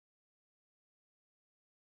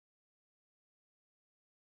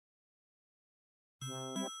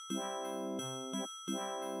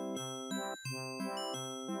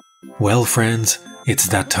Well friends, it's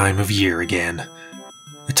that time of year again.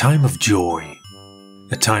 A time of joy.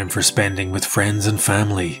 A time for spending with friends and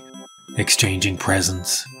family, exchanging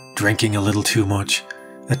presents, drinking a little too much.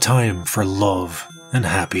 A time for love and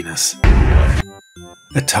happiness.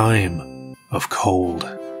 A time of cold.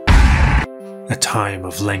 A time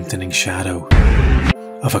of lengthening shadow.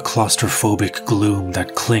 Of a claustrophobic gloom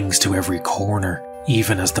that clings to every corner,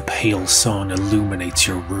 even as the pale sun illuminates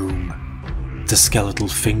your room. The skeletal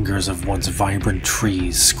fingers of once vibrant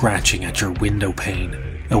trees scratching at your window pane.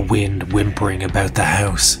 A wind whimpering about the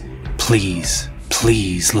house. Please,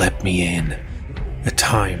 please let me in. A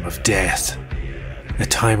time of death. A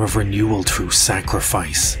time of renewal through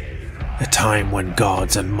sacrifice. A time when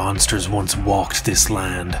gods and monsters once walked this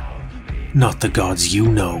land. Not the gods you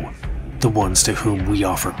know, the ones to whom we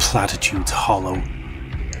offer platitudes hollow.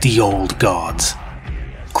 The old gods.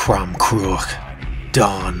 Crom-Cruach,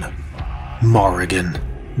 Dawn, Morrigan.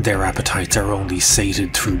 Their appetites are only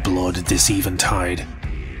sated through blood this eventide.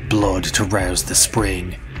 Blood to rouse the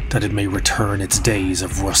spring, that it may return its days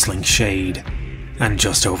of rustling shade. And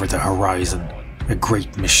just over the horizon, a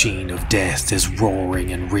great machine of death is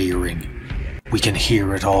roaring and rearing. We can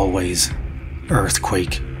hear it always.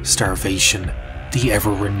 Earthquake, starvation, the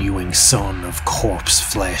ever-renewing sun of corpse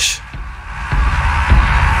flesh.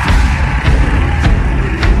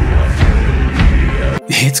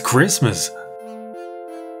 It's Christmas!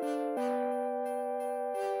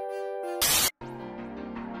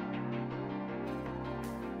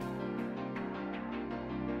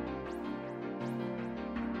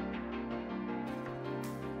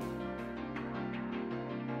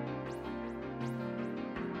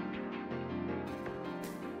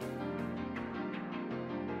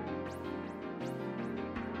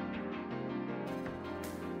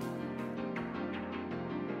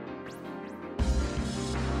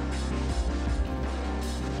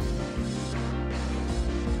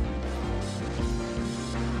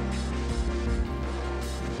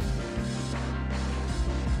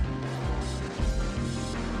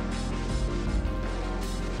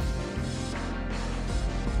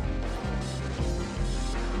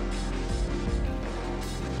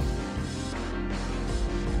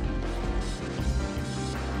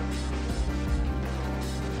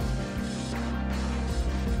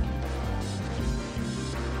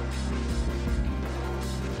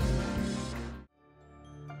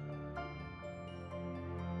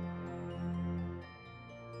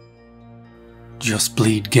 Just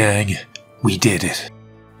Bleed gang, we did it.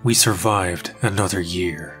 We survived another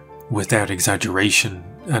year. Without exaggeration,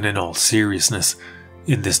 and in all seriousness,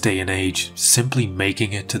 in this day and age, simply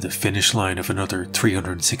making it to the finish line of another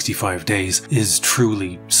 365 days is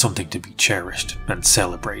truly something to be cherished and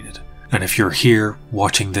celebrated. And if you're here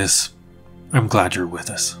watching this, I'm glad you're with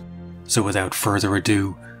us. So without further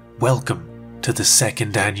ado, welcome to the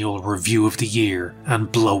second annual Review of the Year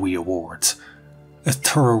and Blowy Awards. A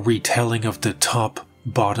thorough retelling of the top,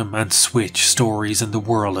 bottom and switch stories in the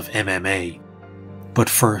world of MMA. But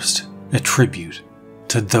first, a tribute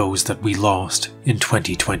to those that we lost in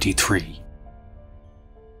 2023.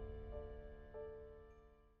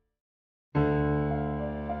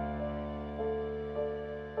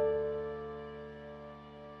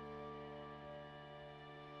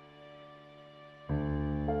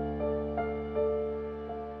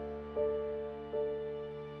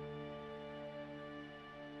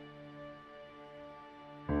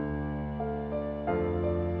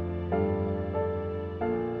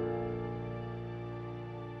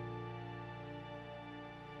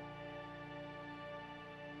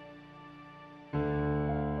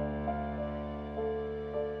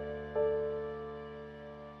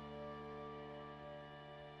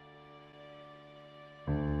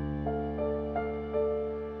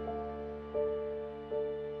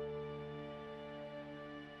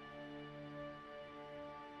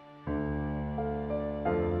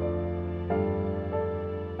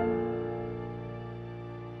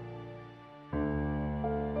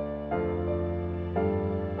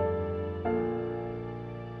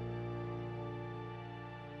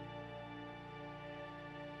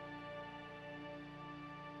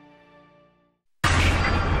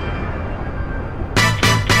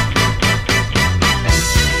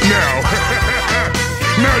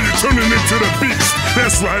 Now you're turning into the beast.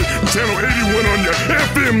 That's right, channel 81 on your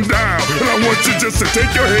FM dial. And I want you just to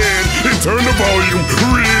take your hand and turn the volume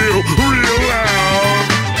real loud.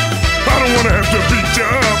 I don't want to have to beat you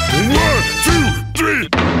up. 1,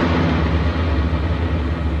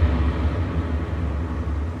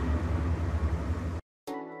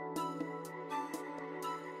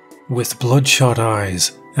 2, 3. With bloodshot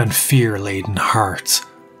eyes and fear-laden hearts,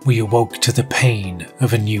 we awoke to the pain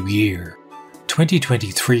of a new year.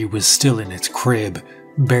 2023 was still in its crib,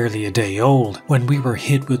 barely a day old, when we were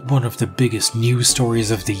hit with one of the biggest news stories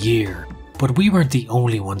of the year. But we weren't the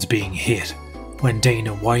only ones being hit, when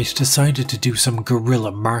Dana White decided to do some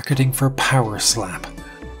guerrilla marketing for Power Slap.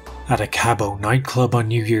 At a Cabo nightclub on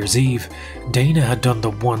New Year's Eve, Dana had done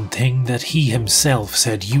the one thing that he himself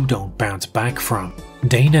said you don't bounce back from.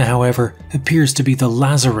 Dana, however, appears to be the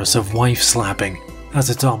Lazarus of wife slapping, as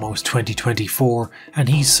it's almost 2024 and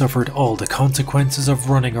he's suffered all the consequences of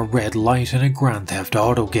running a red light in a Grand Theft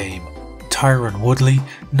Auto game. Tyron Woodley,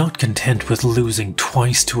 not content with losing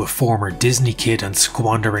twice to a former Disney kid and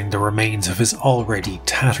squandering the remains of his already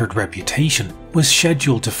tattered reputation, was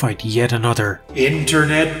scheduled to fight yet another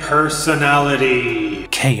Internet Personality,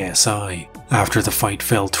 KSI. After the fight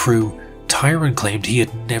fell through, Tyron claimed he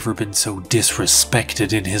had never been so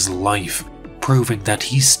disrespected in his life, proving that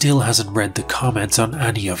he still hasn't read the comments on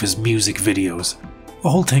any of his music videos.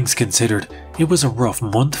 All things considered, it was a rough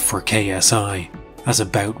month for KSI, as a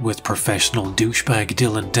bout with professional douchebag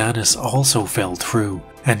Dylan Dennis also fell through,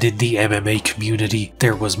 and in the MMA community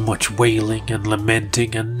there was much wailing and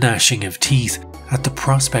lamenting and gnashing of teeth at the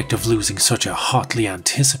prospect of losing such a hotly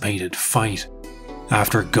anticipated fight.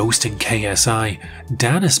 After ghosting KSI,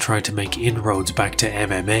 Dennis tried to make inroads back to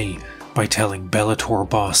MMA by telling Bellator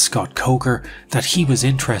boss Scott Coker that he was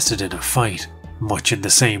interested in a fight, much in the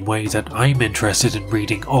same way that I'm interested in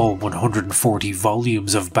reading all 140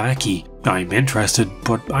 volumes of Baki. I'm interested,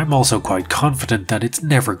 but I'm also quite confident that it's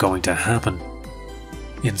never going to happen.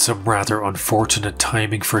 In some rather unfortunate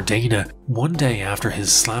timing for Dana, one day after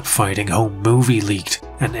his slap fighting home movie leaked,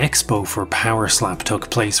 an expo for Power Slap took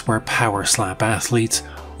place where Power Slap athletes,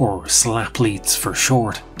 or slaplites for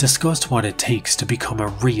short, discussed what it takes to become a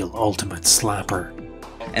real ultimate slapper.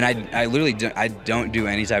 And I literally don't do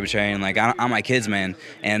any type of training. Like, I'm my kids, man.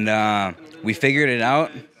 And we figured it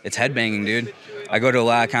out. It's headbanging, dude. I go to a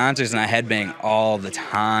lot of concerts and I headbang all the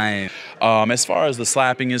time. As far as the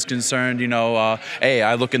slapping is concerned, you know, hey,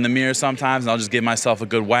 I look in the mirror sometimes and I'll just give myself a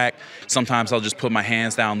good whack. Sometimes I'll just put my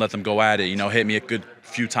hands down and let them go at it, you know, hit me a good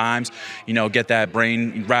few times, you know, get that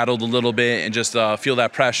brain rattled a little bit and just feel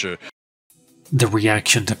that pressure. The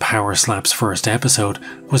reaction to Power Slap's first episode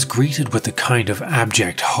was greeted with the kind of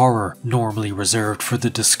abject horror normally reserved for the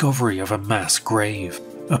discovery of a mass grave.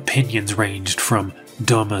 Opinions ranged from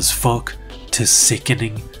dumb as fuck to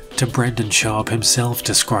sickening, to Brendan Schaub himself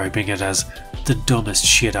describing it as the dumbest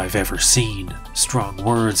shit I've ever seen. Strong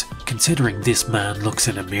words, considering this man looks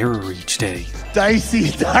in a mirror each day.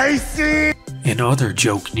 Dicey, dicey! In other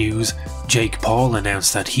joke news, Jake Paul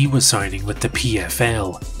announced that he was signing with the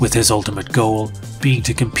PFL, with his ultimate goal being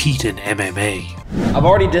to compete in MMA. I've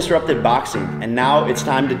already disrupted boxing, and now it's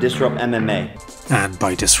time to disrupt MMA. And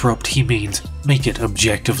by disrupt he means make it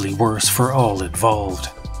objectively worse for all involved.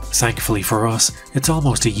 Thankfully for us, it's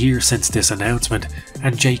almost a year since this announcement,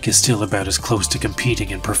 and Jake is still about as close to competing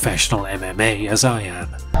in professional MMA as I am.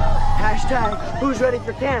 Hashtag, who's ready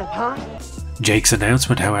for camp, huh? Jake's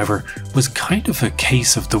announcement, however, was kind of a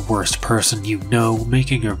case of the worst person you know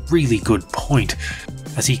making a really good point,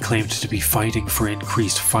 as he claimed to be fighting for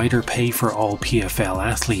increased fighter pay for all PFL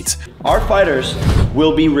athletes. Our fighters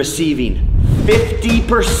will be receiving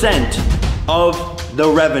 50% of the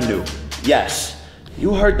revenue. Yes,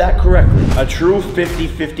 you heard that correctly. A true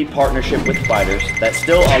 50-50 partnership with fighters that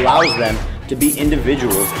still allows them to be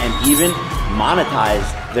individuals and even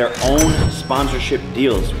monetize their own sponsorship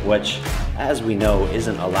deals, which, as we know,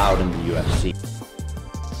 isn't allowed in the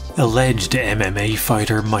UFC. Alleged MMA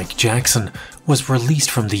fighter Mike Jackson was released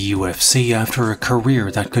from the UFC after a career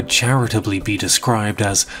that could charitably be described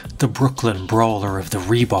as the Brooklyn Brawler of the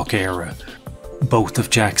Reebok era. Both of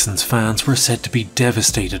Jackson's fans were said to be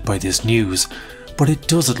devastated by this news, but it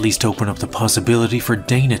does at least open up the possibility for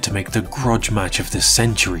Dana to make the grudge match of this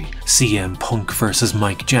century, CM Punk versus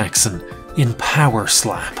Mike Jackson, in Power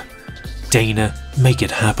Slap. Dana, make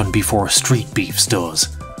it happen before Street Beefs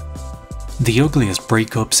does. The ugliest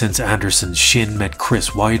breakup since Anderson's shin met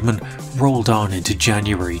Chris Weidman rolled on into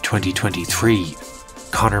January 2023.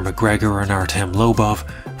 Conor McGregor and Artem Lobov,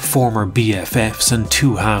 former BFFs and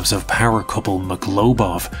two halves of power couple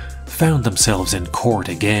McLobov, found themselves in court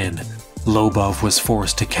again. Lobov was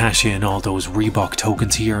forced to cash in all those Reebok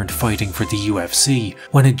tokens he earned fighting for the UFC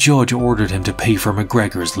when a judge ordered him to pay for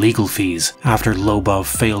McGregor's legal fees after Lobov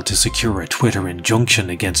failed to secure a Twitter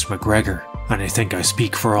injunction against McGregor. And I think I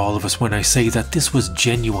speak for all of us when I say that this was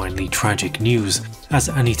genuinely tragic news, as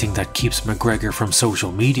anything that keeps McGregor from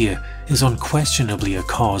social media is unquestionably a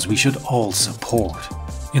cause we should all support.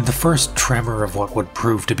 In the first tremor of what would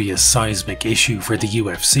prove to be a seismic issue for the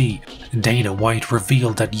UFC, Dana White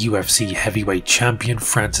revealed that UFC heavyweight champion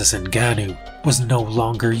Francis Ngannou was no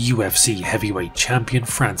longer UFC heavyweight champion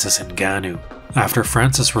Francis Ngannou. After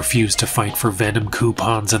Francis refused to fight for Venom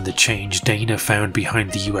coupons and the change Dana found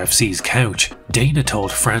behind the UFC's couch, Dana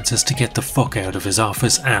told Francis to get the fuck out of his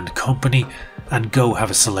office and company and go have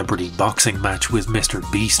a celebrity boxing match with Mr.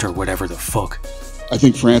 Beast or whatever the fuck. I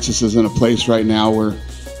think Francis is in a place right now where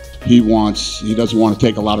he doesn't want to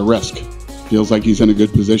take a lot of risk. Feels like he's in a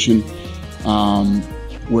good position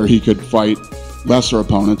where he could fight lesser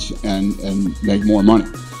opponents and make more money.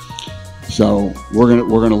 So we're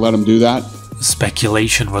gonna let him do that.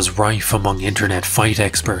 Speculation was rife among internet fight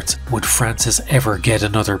experts. Would Francis ever get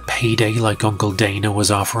another payday like Uncle Dana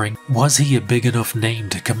was offering? Was he a big enough name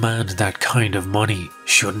to command that kind of money?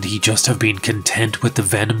 Shouldn't he just have been content with the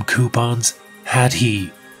Venom coupons? Had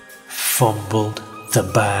he fumbled the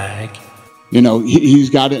bag? You know,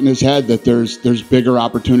 he's got it in his head that there's bigger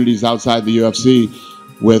opportunities outside the UFC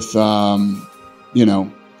with, you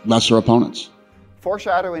know, lesser opponents.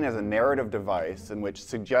 Foreshadowing is a narrative device in which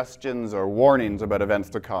suggestions or warnings about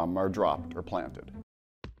events to come are dropped or planted.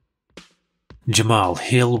 Jamal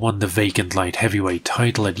Hill won the vacant light heavyweight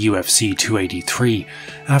title at UFC 283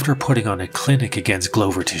 after putting on a clinic against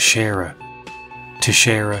Glover Teixeira.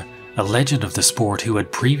 Teixeira, a legend of the sport who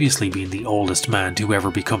had previously been the oldest man to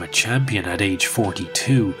ever become a champion at age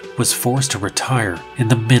 42, was forced to retire in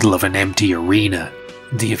the middle of an empty arena.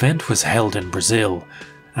 The event was held in Brazil,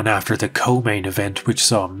 and after the co-main event which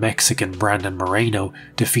saw Mexican Brandon Moreno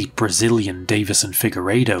defeat Brazilian Davison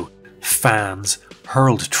Figueiredo, fans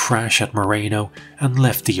hurled trash at Moreno and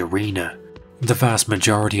left the arena. The vast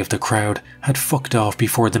majority of the crowd had fucked off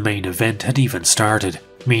before the main event had even started,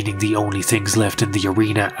 meaning the only things left in the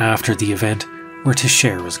arena after the event were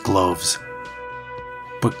Teixeira's gloves.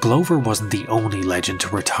 But Glover wasn't the only legend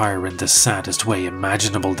to retire in the saddest way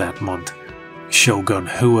imaginable that month. Shogun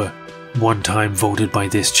Rua, one time voted by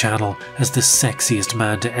this channel as the sexiest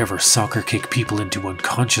man to ever soccer kick people into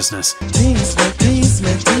unconsciousness, Tease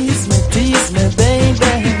me, baby,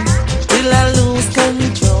 till I lose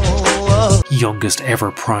control. Youngest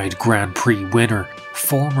ever Pride Grand Prix winner,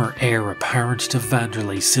 former heir apparent to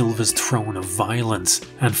Vanderlei Silva's throne of violence,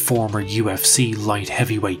 and former UFC light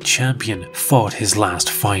heavyweight champion, fought his last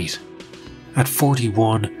fight. At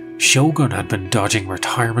 41, Shogun had been dodging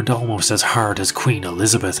retirement almost as hard as Queen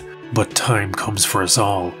Elizabeth, but time comes for us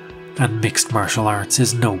all, and mixed martial arts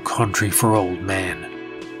is no country for old men.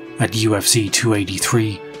 At UFC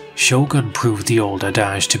 283, Shogun proved the old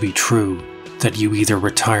adage to be true, that you either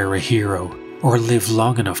retire a hero or live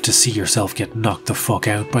long enough to see yourself get knocked the fuck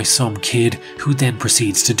out by some kid who then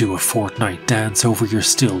proceeds to do a Fortnite dance over your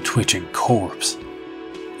still twitching corpse.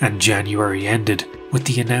 And January ended with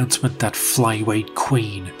the announcement that flyweight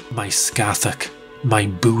queen, my Skathak, my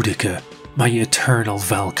Boudica, my eternal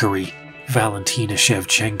Valkyrie, Valentina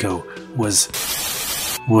Shevchenko, was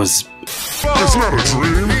It's not a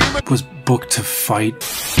dream. Was booked to fight.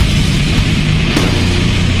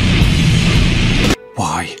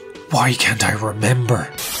 Why can't I remember?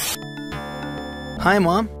 Hi,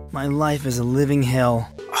 Mom. My life is a living hell.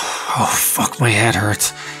 Oh fuck, my head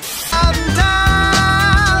hurts.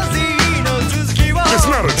 It's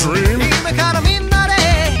not a dream. I gotta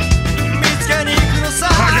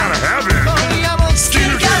have it.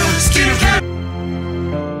 Skinner down, skinner down.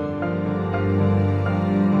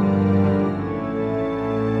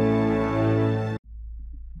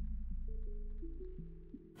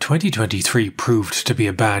 2023 proved to be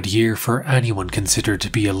a bad year for anyone considered to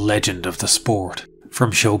be a legend of the sport.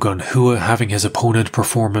 From Shogun Rua having his opponent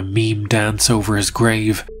perform a meme dance over his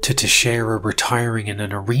grave, to Teixeira retiring in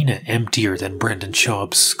an arena emptier than Brendan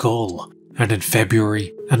Schaub's skull. And in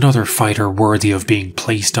February, another fighter worthy of being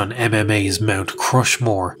placed on MMA's Mount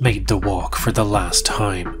Crushmore made the walk for the last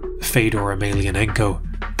time. Fedor Emelianenko,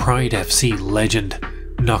 Pride FC legend,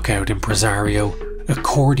 knockout impresario,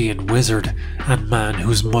 accordion wizard, and man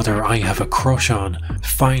whose mother I have a crush on,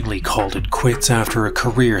 finally called it quits after a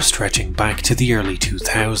career stretching back to the early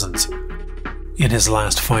 2000s. In his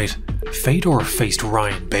last fight, Fedor faced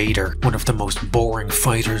Ryan Bader, one of the most boring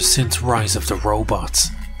fighters since Rise of the Robots.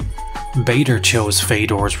 Bader chose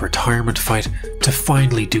Fedor's retirement fight to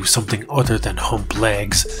finally do something other than hump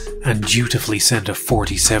legs, and dutifully sent a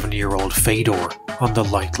 47-year-old Fedor on the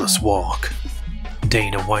lightless walk.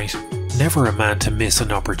 Dana White, never a man to miss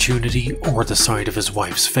an opportunity or the sight of his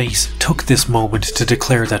wife's face, took this moment to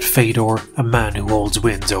declare that Fedor, a man who holds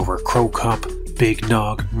wins over Crow Cop, Big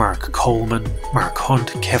Nog, Mark Coleman, Mark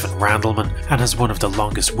Hunt, Kevin Randleman, and has one of the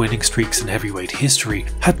longest winning streaks in heavyweight history,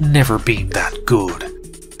 had never been that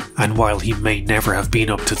good. And while he may never have been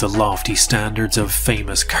up to the lofty standards of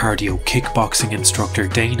famous cardio kickboxing instructor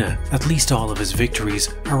Dana, at least all of his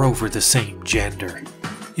victories are over the same gender.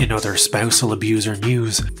 In other spousal abuser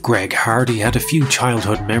news, Greg Hardy had a few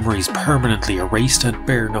childhood memories permanently erased at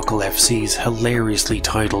Bare Knuckle FC's hilariously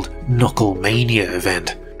titled Knuckle Mania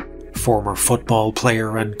event. Former football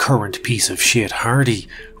player and current piece of shit Hardy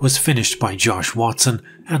was finished by Josh Watson,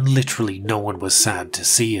 and literally no one was sad to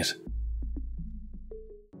see it.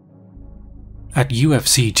 At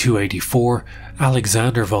UFC 284,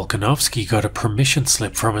 Alexander Volkanovski got a permission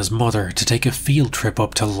slip from his mother to take a field trip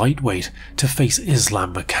up to lightweight to face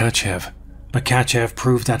Islam Makhachev. Makhachev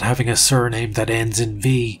proved that having a surname that ends in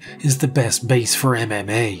V is the best base for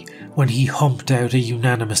MMA when he humped out a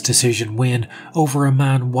unanimous decision win over a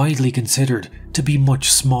man widely considered to be much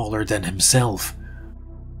smaller than himself.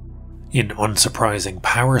 In unsurprising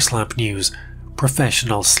power slap news,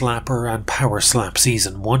 professional slapper and Power Slap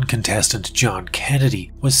Season 1 contestant John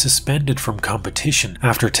Kennedy was suspended from competition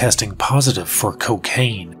after testing positive for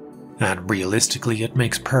cocaine. And realistically, it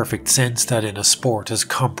makes perfect sense that in a sport as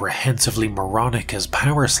comprehensively moronic as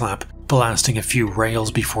Power Slap, blasting a few rails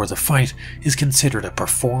before the fight is considered a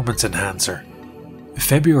performance enhancer.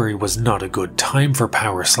 February was not a good time for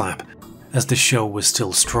Power Slap, as the show was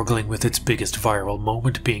still struggling with its biggest viral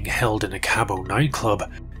moment being held in a Cabo nightclub,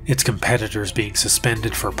 its competitors being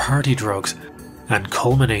suspended for party drugs, and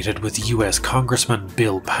culminated with US Congressman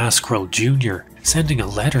Bill Pascrell Jr. sending a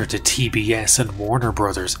letter to TBS and Warner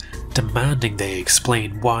Brothers demanding they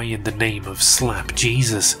explain why in the name of Slap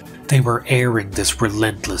Jesus they were airing this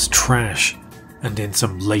relentless trash. And in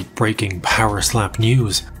some late-breaking Power Slap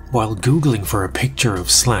news, while googling for a picture of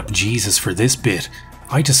Slap Jesus for this bit,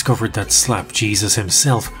 I discovered that Slap Jesus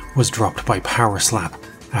himself was dropped by Power Slap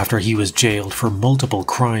after he was jailed for multiple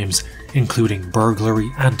crimes, including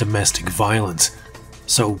burglary and domestic violence.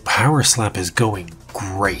 So Power Slap is going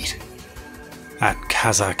great. At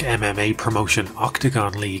Kazakh MMA promotion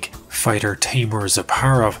Octagon League, fighter Timur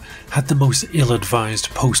Zaparov had the most ill-advised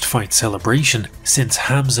post-fight celebration since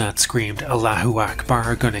Hamzat screamed "Allahu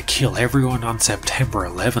Akbar, gonna kill everyone" on September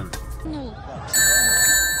 11th.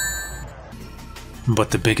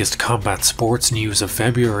 But the biggest combat sports news of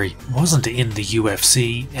February wasn't in the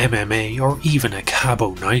UFC, MMA, or even a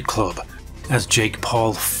Cabo nightclub, as Jake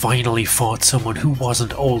Paul finally fought someone who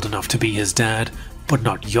wasn't old enough to be his dad, but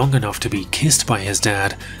not young enough to be kissed by his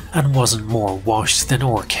dad, and wasn't more washed than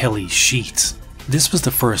R. Kelly's sheets. This was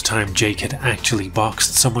the first time Jake had actually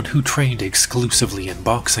boxed someone who trained exclusively in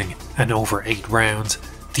boxing, and over 8 rounds,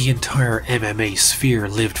 the entire MMA sphere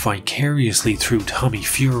lived vicariously through Tommy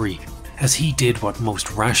Fury, as he did what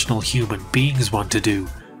most rational human beings want to do,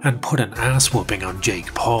 and put an ass-whooping on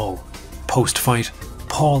Jake Paul. Post-fight,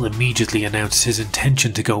 Paul immediately announced his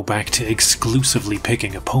intention to go back to exclusively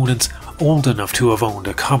picking opponents old enough to have owned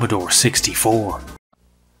a Commodore 64.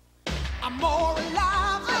 I'm more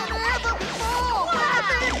alive than ever before. I've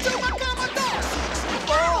been to my Commodore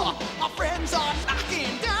 64. My friends are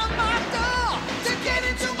knocking down my door to get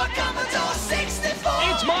into my Commodore 64.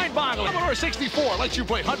 It's mind-boggling. Commodore 64 lets you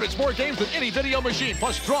play hundreds more games than any video machine,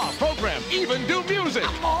 plus draw, program, even do music.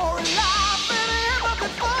 I'm more alive than ever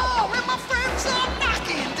before, and my friends are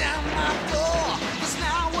knocking down my door. 'Cause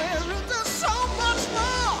now we're into so much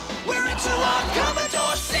more. We're into our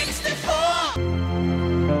Commodore 64.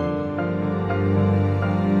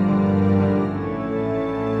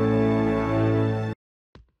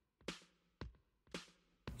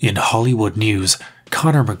 In Hollywood news,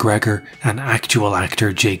 Conor McGregor and actual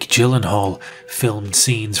actor Jake Gyllenhaal filmed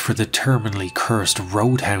scenes for the terminally cursed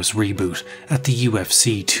Roadhouse reboot at the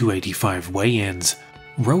UFC 285 weigh-ins.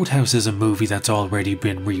 Roadhouse is a movie that's already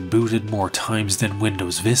been rebooted more times than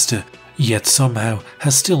Windows Vista, yet somehow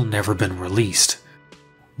has still never been released.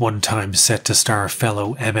 One time set to star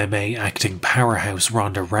fellow MMA acting powerhouse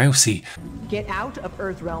Ronda Rousey. Get out of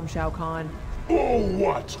Earthrealm, Shao Kahn. Oh,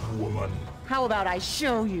 what, woman? How about I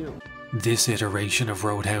show you? This iteration of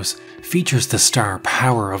Roadhouse features the star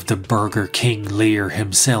power of the Burger King Lear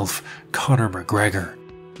himself, Conor McGregor.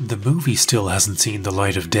 The movie still hasn't seen the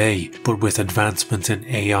light of day, but with advancements in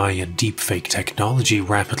AI and deepfake technology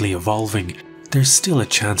rapidly evolving, there's still a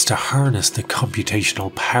chance to harness the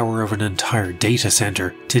computational power of an entire data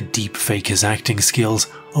center to deepfake his acting skills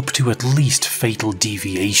up to at least fatal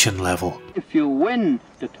deviation level. If you win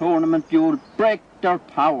the tournament, you'll break their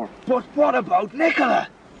power. But what about Nicola?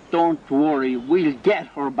 Don't worry, we'll get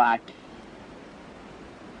her back.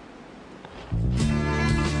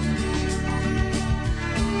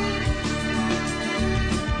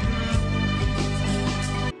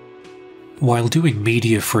 While doing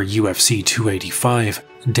media for UFC 285,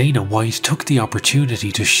 Dana White took the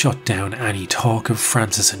opportunity to shut down any talk of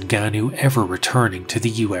Francis Ngannou ever returning to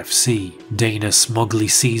the UFC. Dana smugly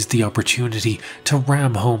seized the opportunity to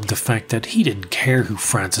ram home the fact that he didn't care who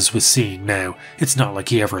Francis was seeing now. It's not like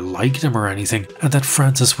he ever liked him or anything, and that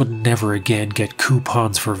Francis would never again get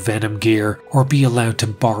coupons for Venom gear or be allowed to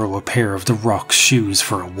borrow a pair of The Rock's shoes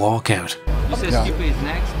for a walkout. You said Stipe is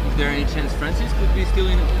next. Is there any chance Francis could be still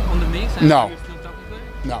on the mix? No.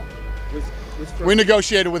 No. We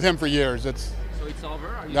negotiated with him for years. So it's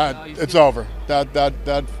over? It's over.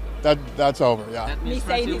 That's over. Yeah. That means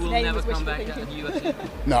Francis will never come back to the UFC?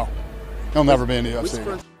 No, he'll never be in the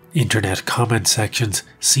UFC. Internet comment sections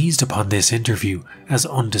seized upon this interview as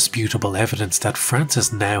undisputable evidence that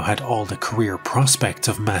Francis now had all the career prospects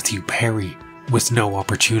of Matthew Perry. With no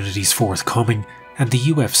opportunities forthcoming and the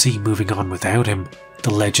UFC moving on without him,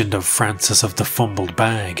 the legend of Francis of the Fumbled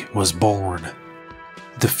Bag was born.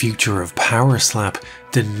 The future of Power Slap,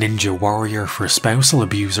 the ninja warrior for spousal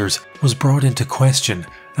abusers, was brought into question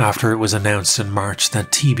after it was announced in March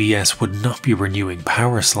that TBS would not be renewing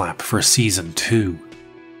Power Slap for Season 2.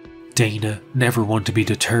 Dana, never one to be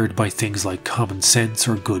deterred by things like common sense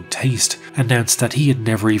or good taste, announced that he had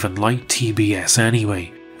never even liked TBS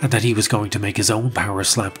anyway, and that he was going to make his own Power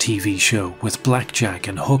Slap TV show with blackjack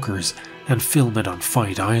and hookers and film it on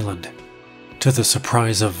Fight Island. To the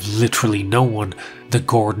surprise of literally no one, the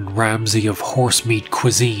Gordon Ramsay of horse meat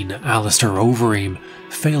cuisine, Alistair Overeem,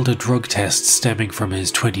 failed a drug test stemming from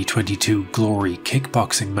his 2022 Glory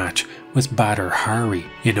kickboxing match with Badr Hari.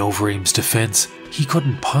 In Overeem's defense, he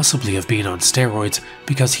couldn't possibly have been on steroids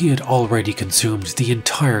because he had already consumed the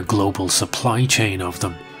entire global supply chain of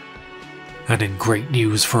them. And in great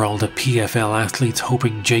news for all the PFL athletes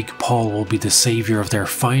hoping Jake Paul will be the saviour of their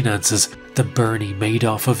finances, the Bernie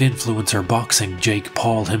Madoff of influencer boxing, Jake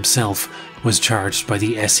Paul himself, was charged by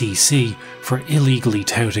the SEC for illegally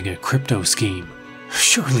touting a crypto scheme.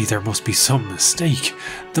 Surely there must be some mistake.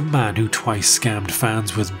 The man who twice scammed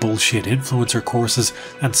fans with bullshit influencer courses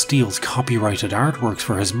and steals copyrighted artworks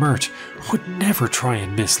for his merch would never try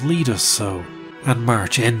and mislead us so. And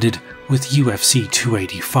March ended with UFC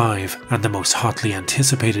 285 and the most hotly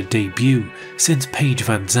anticipated debut since Paige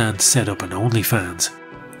Van Zandt set up an OnlyFans.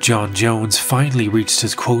 John Jones finally reached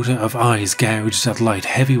his quota of eyes gouged at light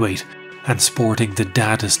heavyweight, and sporting the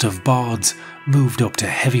daddest of bods, moved up to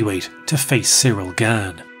heavyweight to face Cyril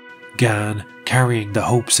Gane. Gane, carrying the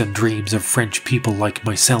hopes and dreams of French people like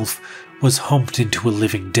myself, was humped into a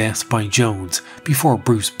living death by Jones before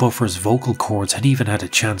Bruce Buffer's vocal cords had even had a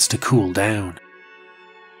chance to cool down.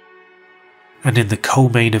 And in the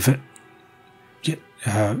co-main event,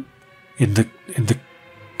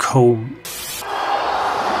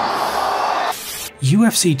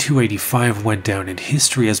 UFC 285 went down in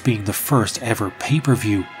history as being the first ever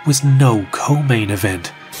pay-per-view with no co-main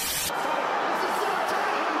event.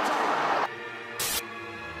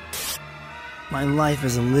 My life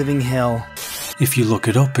is a living hell. If you look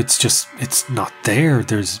it up, it's not there.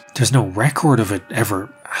 There's no record of it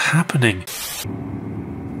ever happening.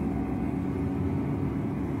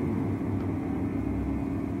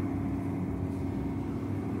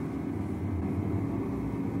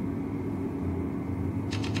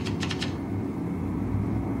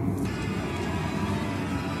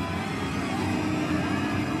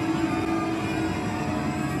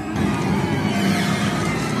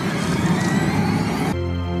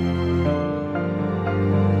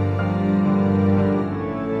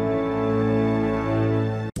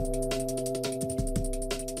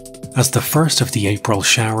 As the first of the April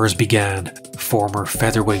showers began, former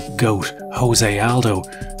featherweight GOAT Jose Aldo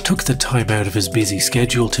took the time out of his busy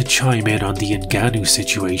schedule to chime in on the Ngannou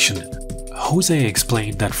situation. Jose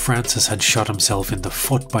explained that Francis had shot himself in the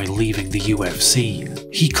foot by leaving the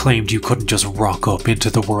UFC. He claimed you couldn't just rock up into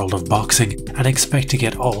the world of boxing and expect to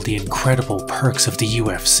get all the incredible perks of the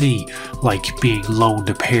UFC, like being loaned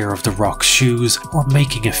a pair of The Rock's shoes or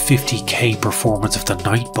making a $50,000 performance of the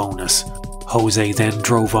night bonus. Jose then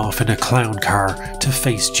drove off in a clown car to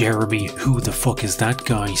face Jeremy Who the Fuck Is That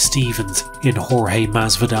Guy Stevens in Jorge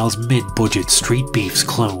Masvidal's mid-budget Street Beefs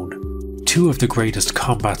clone. Two of the greatest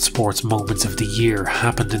combat sports moments of the year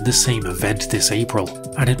happened in the same event this April,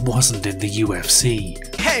 and it wasn't in the UFC.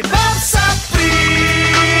 Hey, bounce up, please!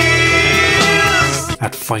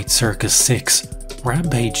 At Fight Circus 6,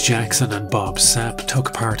 Rampage Jackson and Bob Sapp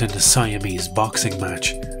took part in a Siamese boxing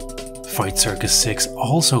match. Fight Circus 6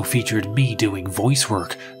 also featured me doing voice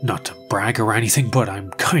work, not to brag or anything, but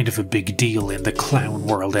I'm kind of a big deal in the clown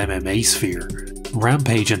world MMA sphere.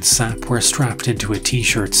 Rampage and Sapp were strapped into a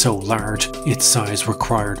t-shirt so large its size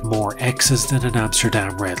required more X's than an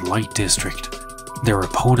Amsterdam red light district. Their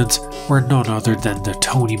opponents were none other than the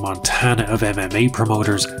Tony Montana of MMA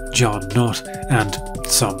promoters, John Nutt, and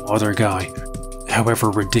some other guy.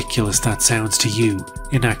 However ridiculous that sounds to you,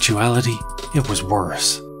 in actuality, it was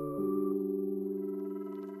worse.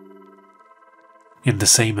 In the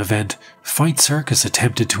same event, Fight Circus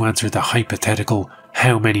attempted to answer the hypothetical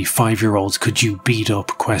 "how many 5-year-olds could you beat up"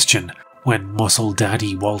 question when Muscle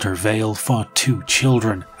Daddy Walter Vale fought 2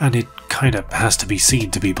 children, and it kinda has to be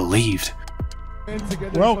seen to be believed.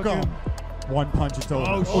 Welcome. One punch, it's over.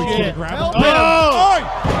 Oh, shit. Grab Help him. him. Oh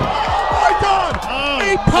my God!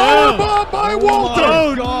 A powerbomb by Walter!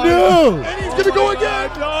 Oh, no! And he's gonna go again!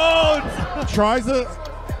 Don't! Tries it.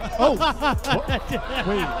 Oh! What?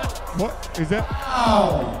 Wait, what is that?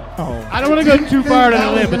 Oh. I don't want to go too far to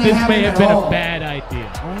the limb, but this may have been a bad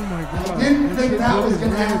idea. Oh my God. Didn't think that was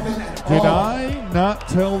going to happen at all. Did I not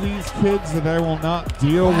tell these kids that I will not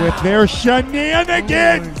deal with their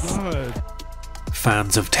shenanigans? Oh my God.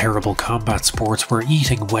 Fans of terrible combat sports were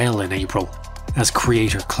eating well in April, as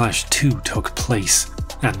Creator Clash 2 took place,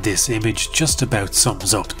 and this image just about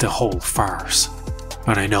sums up the whole farce.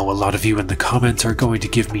 And I know a lot of you in the comments are going to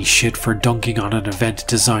give me shit for dunking on an event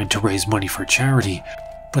designed to raise money for charity,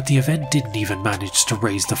 but the event didn't even manage to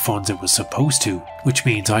raise the funds it was supposed to, which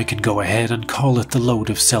means I can go ahead and call it the load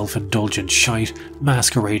of self-indulgent shite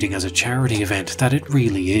masquerading as a charity event that it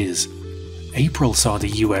really is. April saw the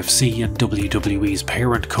UFC and WWE's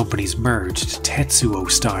parent companies merged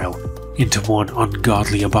Tetsuo style into one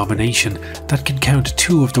ungodly abomination that can count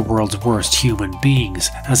 2 of the world's worst human beings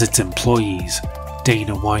as its employees,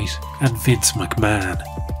 Dana White and Vince McMahon.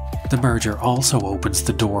 The merger also opens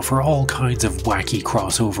the door for all kinds of wacky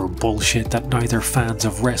crossover bullshit that neither fans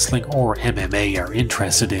of wrestling or MMA are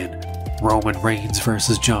interested in. Roman Reigns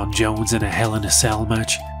versus John Jones in a Hell in a Cell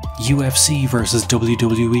match, UFC versus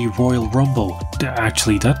WWE Royal Rumble.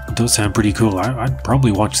 Actually, that does sound pretty cool. I'd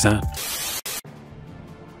probably watch that.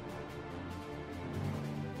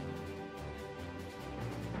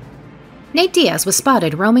 Nate Diaz was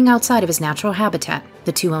spotted roaming outside of his natural habitat,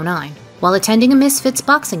 the 209, while attending a Misfits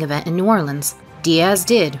boxing event in New Orleans. Diaz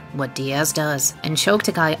did what Diaz does and choked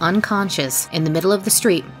a guy unconscious in the middle of the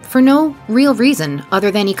street for no real reason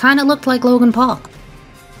other than he kinda looked like Logan Paul.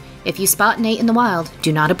 If you spot Nate in the wild,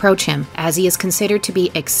 do not approach him, as he is considered to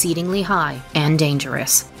be exceedingly high and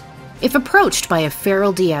dangerous. If approached by a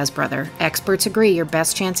feral Diaz brother, experts agree your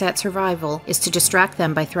best chance at survival is to distract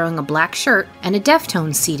them by throwing a black shirt and a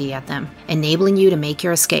Deftones CD at them, enabling you to make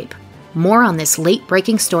your escape. More on this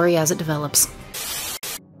late-breaking story as it develops.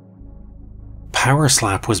 Power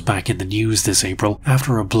Slap was back in the news this April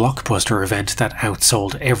after a blockbuster event that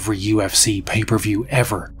outsold every UFC pay-per-view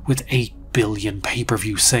ever, with 8 billion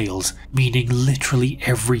pay-per-view sales, meaning literally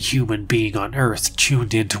every human being on Earth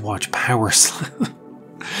tuned in to watch Power Slap.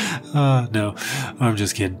 No, I'm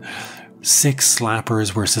just kidding. 6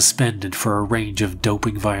 slappers were suspended for a range of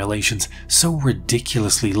doping violations so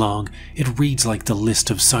ridiculously long it reads like the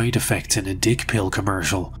list of side effects in a dick pill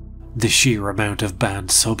commercial. The sheer amount of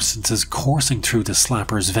banned substances coursing through the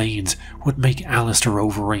slappers' veins would make Alistair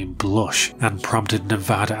Overeem blush and prompted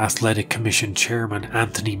Nevada Athletic Commission Chairman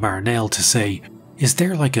Anthony Marnell to say, "Is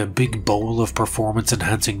there like a big bowl of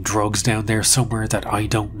performance-enhancing drugs down there somewhere that I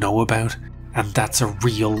don't know about?" And that's a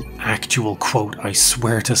real, actual quote. I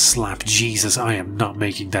swear to slap Jesus, I am not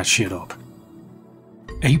making that shit up.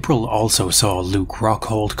 April also saw Luke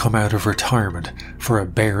Rockhold come out of retirement for a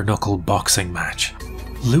bare-knuckle boxing match.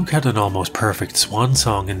 Luke had an almost perfect swan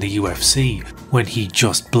song in the UFC when he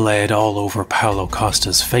just bled all over Paulo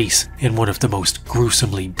Costa's face in one of the most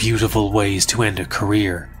gruesomely beautiful ways to end a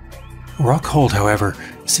career. Rockhold, however,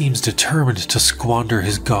 seems determined to squander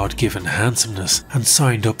his God-given handsomeness and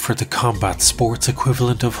signed up for the combat sports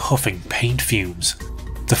equivalent of huffing paint fumes.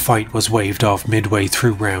 The fight was waved off midway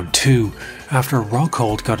through round 2 after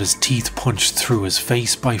Rockhold got his teeth punched through his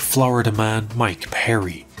face by Florida man Mike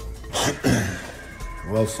Perry.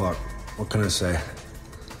 Well, fuck. What can I say?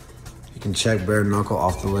 You can check bare knuckle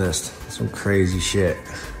off the list. Some crazy shit.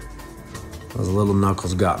 Those little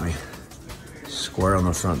knuckles got me. Square on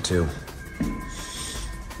the front, too.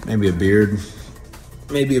 Maybe a beard.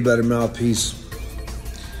 Maybe a better mouthpiece.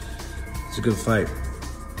 It's a good fight.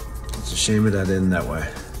 It's a shame it had to end that way.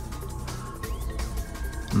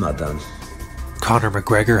 I'm not done. Conor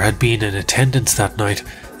McGregor had been in attendance that night,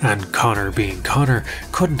 and Conor, being Conor,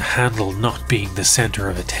 couldn't handle not being the centre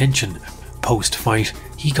of attention. Post-fight,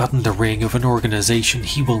 he got in the ring of an organisation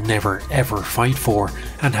he will never ever fight for,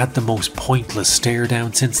 and had the most pointless stare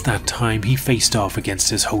down since that time he faced off against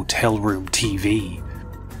his hotel room TV.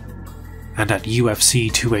 And at UFC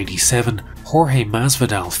 287, Jorge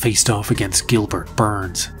Masvidal faced off against Gilbert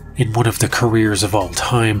Burns. In one of the careers of all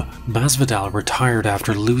time, Masvidal retired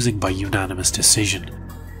after losing by unanimous decision.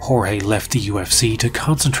 Jorge left the UFC to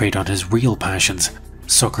concentrate on his real passions,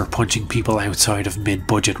 sucker punching people outside of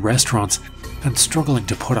mid-budget restaurants and struggling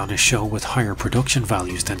to put on a show with higher production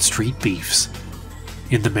values than street beefs.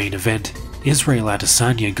 In the main event, Israel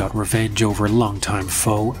Adesanya got revenge over longtime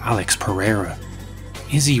foe Alex Pereira.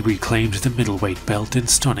 Izzy reclaimed the middleweight belt in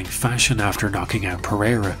stunning fashion after knocking out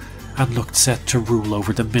Pereira, and looked set to rule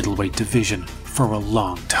over the middleweight division for a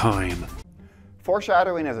long time.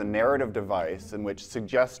 Foreshadowing is a narrative device in which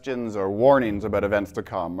suggestions or warnings about events to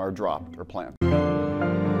come are dropped or planted.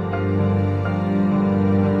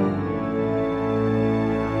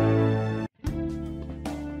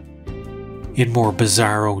 In more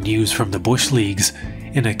bizarro news from the Bush Leagues,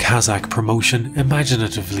 in a Kazakh promotion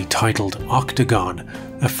imaginatively titled Octagon,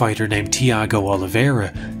 a fighter named Thiago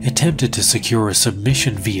Oliveira attempted to secure a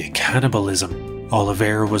submission via cannibalism.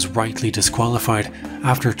 Oliveira was rightly disqualified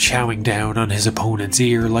after chowing down on his opponent's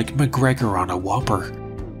ear like McGregor on a Whopper.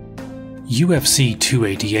 UFC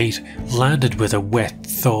 288 landed with a wet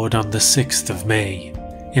thud on the 6th of May.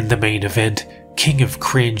 In the main event, King of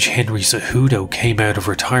Cringe Henry Cejudo came out of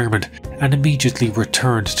retirement and immediately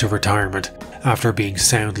returned to retirement after being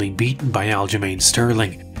soundly beaten by Aljamain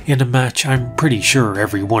Sterling in a match I'm pretty sure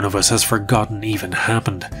every one of us has forgotten even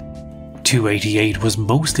happened. 288 was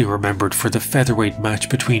mostly remembered for the featherweight match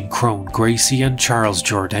between Kron Gracie and Charles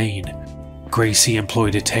Jourdain. Gracie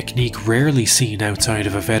employed a technique rarely seen outside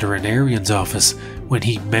of a veterinarian's office when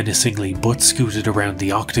he menacingly butt-scooted around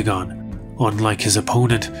the octagon. Unlike his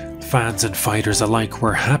opponent, fans and fighters alike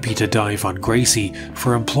were happy to dive on Gracie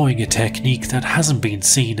for employing a technique that hasn't been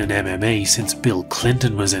seen in MMA since Bill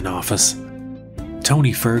Clinton was in office.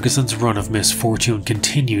 Tony Ferguson's run of misfortune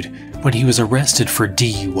continued when he was arrested for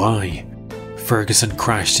DUI. Ferguson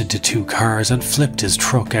crashed into 2 cars and flipped his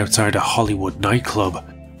truck outside a Hollywood nightclub,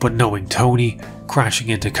 but knowing Tony, crashing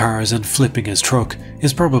into cars and flipping his truck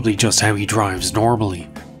is probably just how he drives normally.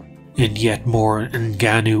 In yet more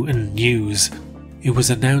Ngannou news, it was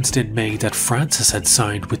announced in May that Francis had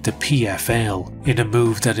signed with the PFL. In a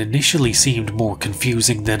move that initially seemed more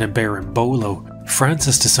confusing than a berimbolo,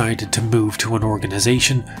 Francis decided to move to an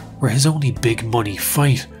organisation where his only big money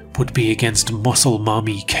fight would be against muscle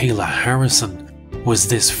mommy Kayla Harrison. Was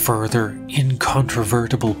this further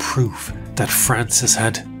incontrovertible proof that Francis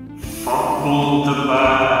had fumbled the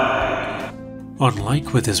bag?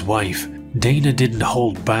 Unlike with his wife, Dana didn't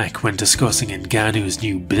hold back when discussing Ngannou's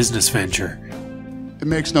new business venture. It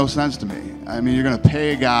makes no sense to me. I mean, you're going to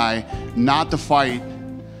pay a guy not to fight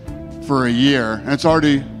for a year, and it's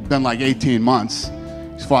already been like 18 months.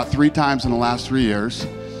 He's fought 3 times in the last 3 years.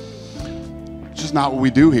 It's just not what we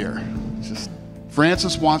do here. It's just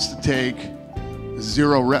Francis wants to take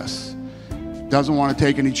 0 risks. Doesn't want to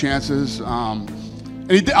take any chances. And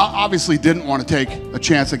he obviously didn't want to take a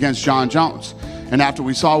chance against John Jones. And after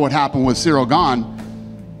we saw what happened with Cyril Gane,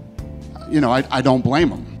 you know, I don't blame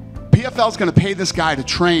him. PFL's going to pay this guy to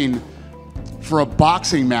train for a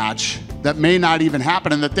boxing match that may not even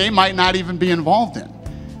happen and that they might not even be involved in.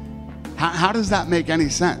 How does that make any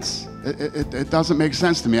sense? It doesn't make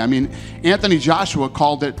sense to me. I mean, Anthony Joshua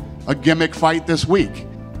called it a gimmick fight this week.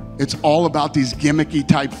 It's all about these gimmicky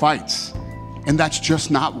type fights. And that's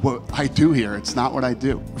just not what I do here. It's not what I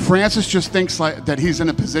do. Francis just thinks that he's in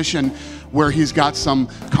a position where he's got some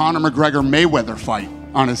Conor McGregor Mayweather fight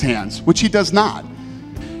on his hands, which he does not.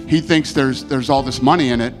 He thinks there's all this money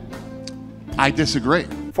in it. I disagree.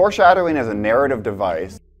 Foreshadowing is a narrative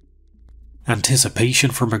device.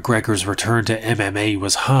 Anticipation for McGregor's return to MMA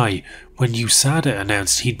was high when USADA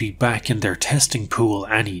announced he'd be back in their testing pool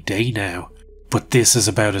any day now. But this is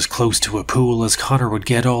about as close to a pool as Conor would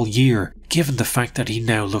get all year, given the fact that he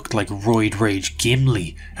now looked like roid rage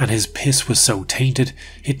Gimli, and his piss was so tainted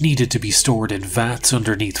it needed to be stored in vats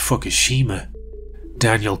underneath Fukushima.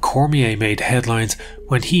 Daniel Cormier made headlines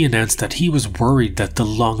when he announced that he was worried that the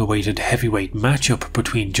long-awaited heavyweight matchup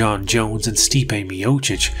between John Jones and Stipe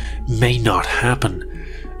Miocic may not happen,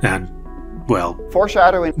 and well,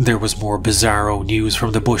 foreshadowing. There was more bizarro news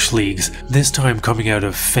from the Bush Leagues, this time coming out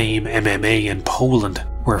of Fame MMA in Poland,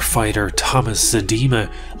 where fighter Thomas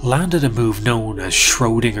Zadima landed a move known as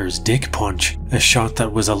Schrodinger's dick punch, a shot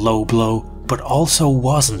that was a low blow, but also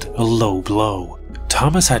wasn't a low blow.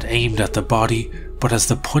 Thomas had aimed at the body, but as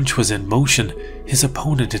the punch was in motion, his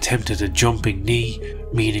opponent attempted a jumping knee,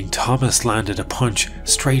 meaning Thomas landed a punch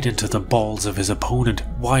straight into the balls of his opponent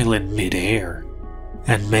while in mid-air.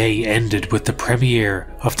 And May ended with the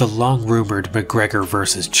premiere of the long-rumoured McGregor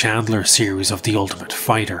vs Chandler series of The Ultimate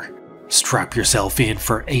Fighter. Strap yourself in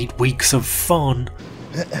for 8 weeks of fun.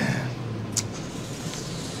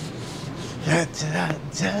 Da, da,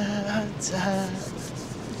 da,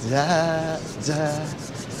 da, da.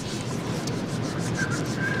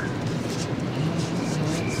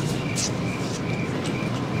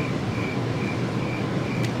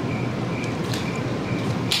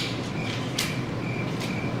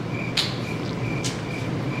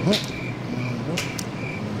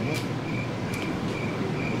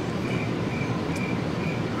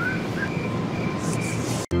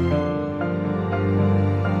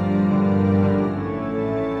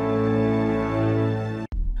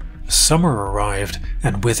 Summer arrived,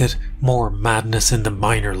 and with it, more madness in the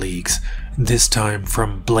minor leagues, this time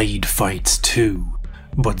from Blade Fights 2.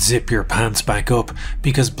 But zip your pants back up,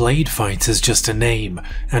 because Blade Fights is just a name,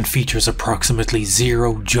 and features approximately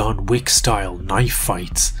 0 John Wick-style knife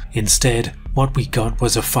fights. Instead, what we got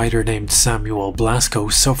was a fighter named Samuel Blasco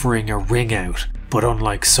suffering a ring out. But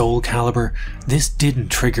unlike Soul Calibur, this didn't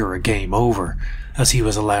trigger a game over, as he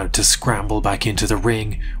was allowed to scramble back into the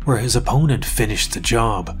ring where his opponent finished the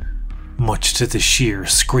job. Much to the sheer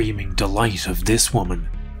screaming delight of this woman.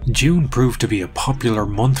 June proved to be a popular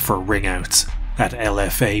month for ring-outs. At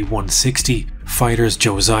LFA 160, fighters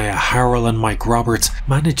Josiah Harrell and Mike Roberts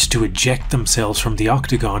managed to eject themselves from the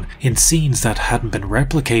octagon in scenes that hadn't been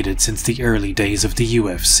replicated since the early days of the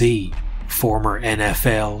UFC. Former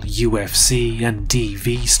NFL, UFC and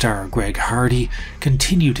DV star Greg Hardy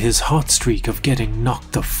continued his hot streak of getting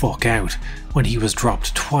knocked the fuck out when he was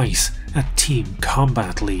dropped twice at Team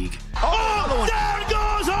Combat League. Oh, down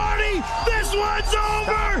goes Hardy! This one's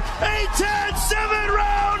over! A 10-7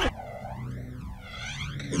 round!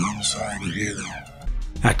 I'm sorry to hear that.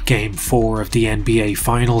 At Game 4 of the NBA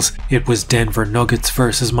Finals, it was Denver Nuggets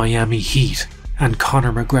versus Miami Heat, and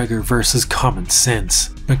Conor McGregor versus Common Sense.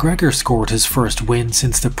 McGregor scored his first win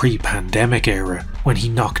since the pre-pandemic era, when he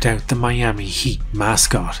knocked out the Miami Heat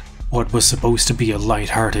mascot. What was supposed to be a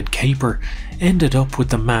light-hearted caper ended up with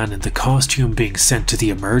the man in the costume being sent to the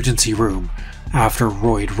emergency room after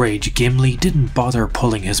Roid Rage Gimli didn't bother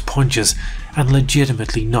pulling his punches and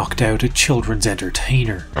legitimately knocked out a children's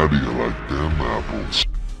entertainer. How do you like them apples?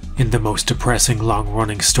 In the most depressing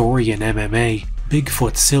long-running story in MMA,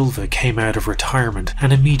 Bigfoot Silva came out of retirement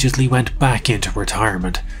and immediately went back into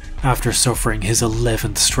retirement after suffering his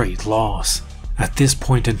 11th straight loss. At this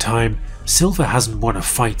point in time, Silva hasn't won a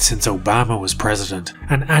fight since Obama was president,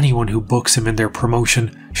 and anyone who books him in their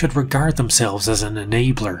promotion should regard themselves as an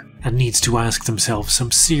enabler and needs to ask themselves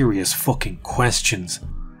some serious fucking questions.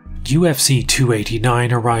 UFC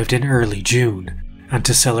 289 arrived in early June, and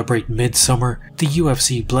to celebrate midsummer, the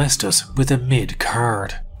UFC blessed us with a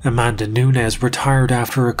mid-card. Amanda Nunes retired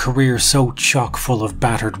after a career so chock full of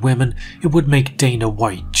battered women it would make Dana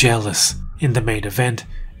White jealous. In the main event,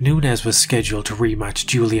 Nunes was scheduled to rematch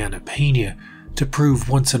Juliana Pena to prove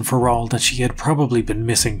once and for all that she had probably been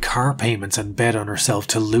missing car payments and bet on herself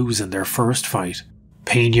to lose in their first fight.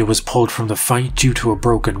 Pena was pulled from the fight due to a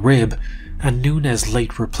broken rib, and Nunes'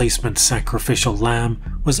 late replacement sacrificial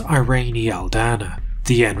lamb was Irene Aldana.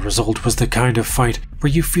 The end result was the kind of fight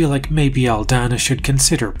where you feel like maybe Aldana should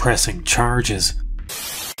consider pressing charges.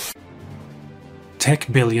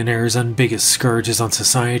 Tech billionaires and biggest scourges on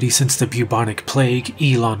society since the bubonic plague,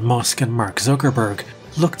 Elon Musk and Mark Zuckerberg,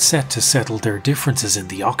 looked set to settle their differences in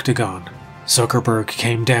the octagon. Zuckerberg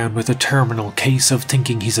came down with a terminal case of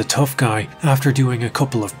thinking he's a tough guy after doing a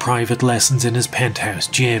couple of private lessons in his penthouse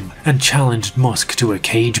gym and challenged Musk to a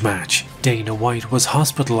cage match. Dana White was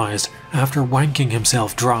hospitalized after wanking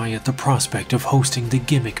himself dry at the prospect of hosting the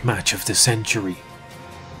gimmick match of the century.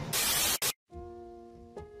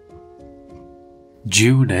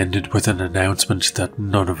 June ended with an announcement that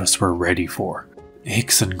none of us were ready for.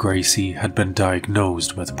 Hickson Gracie had been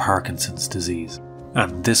diagnosed with Parkinson's disease,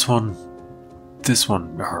 and this one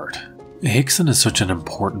hurt. Hickson is such an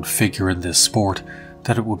important figure in this sport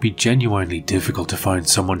that it would be genuinely difficult to find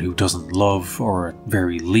someone who doesn't love, or at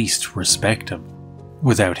very least respect him.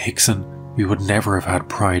 Without Hickson, we would never have had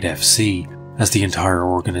Pride FC, as the entire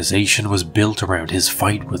organisation was built around his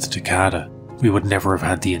fight with Takada. We would never have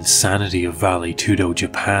had the insanity of Vale Tudo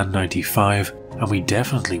Japan 95, and we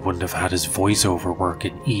definitely wouldn't have had his voiceover work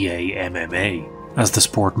in EA MMA. As the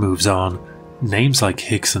sport moves on, names like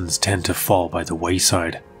Hickson's tend to fall by the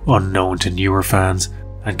wayside, unknown to newer fans,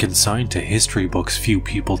 and consigned to history books few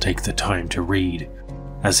people take the time to read.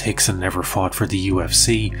 As Hickson never fought for the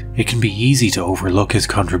UFC, it can be easy to overlook his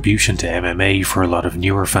contribution to MMA for a lot of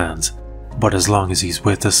newer fans, but as long as he's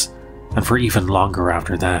with us, and for even longer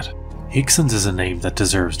after that, Hickson's is a name that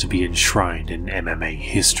deserves to be enshrined in MMA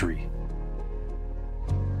history.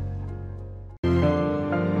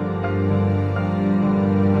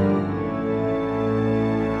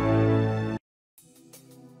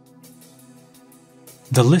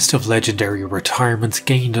 The list of legendary retirements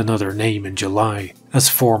gained another name in July, as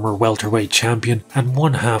former welterweight champion and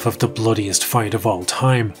one half of the bloodiest fight of all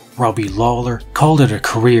time, Robbie Lawler, called it a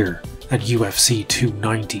career at UFC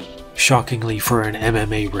 290. Shockingly for an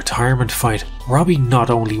MMA retirement fight, Robbie not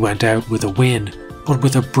only went out with a win, but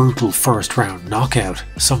with a brutal first-round knockout,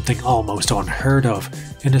 something almost unheard of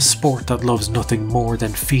in a sport that loves nothing more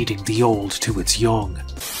than feeding the old to its young.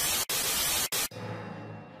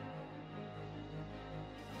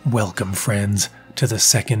 Welcome, friends, to the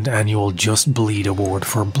second annual Just Bleed Award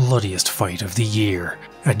for Bloodiest Fight of the Year.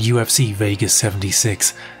 At UFC Vegas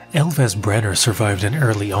 76, Elvis Brenner survived an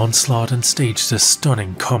early onslaught and staged a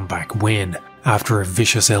stunning comeback win. After a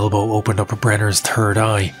vicious elbow opened up Brenner's third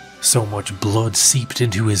eye, so much blood seeped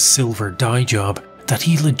into his silver dye job that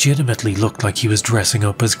he legitimately looked like he was dressing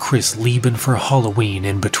up as Chris Lieben for Halloween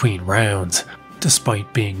in between rounds.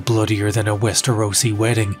 Despite being bloodier than a Westerosi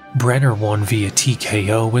wedding, Brenner won via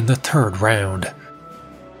TKO in the third round.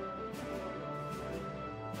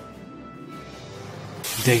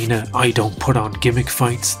 Dana, I don't put on gimmick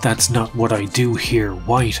fights, that's not what I do here,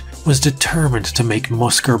 White, was determined to make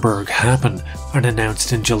Muskerberg happen and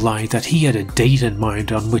announced in July that he had a date in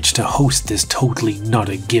mind on which to host this totally not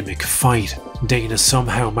a gimmick fight. Dana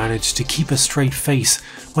somehow managed to keep a straight face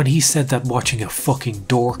when he said that watching a fucking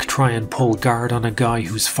dork try and pull guard on a guy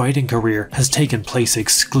whose fighting career has taken place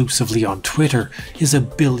exclusively on Twitter is a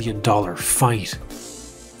 $1 billion fight.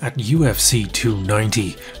 At UFC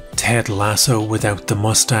 290, Ted Lasso without the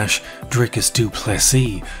mustache, Dricus du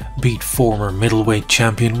Plessis, beat former middleweight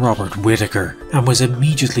champion Robert Whittaker and was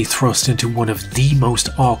immediately thrust into one of the most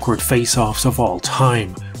awkward face-offs of all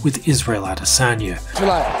time with Israel Adesanya.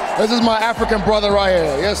 This is my African brother right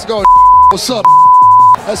here. Let's go. What's up?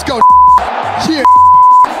 Let's go. Yeah.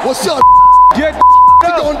 What's up? Get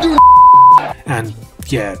gonna do. And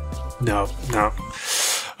yeah, no,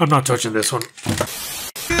 I'm not touching this one.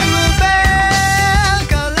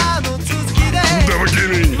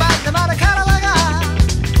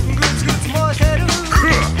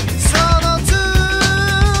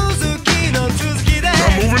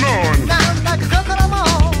 Moving on.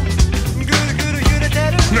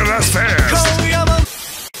 Now that's fast.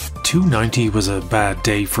 290 was a bad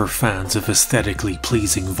day for fans of aesthetically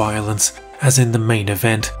pleasing violence, as in the main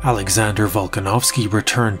event, Alexander Volkanovski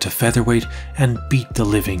returned to featherweight and beat the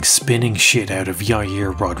living spinning shit out of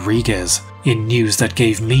Yair Rodriguez. In news that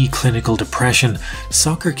gave me clinical depression,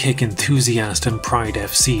 soccer kick enthusiast and Pride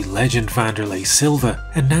FC legend Vanderlei Silva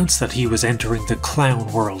announced that he was entering the clown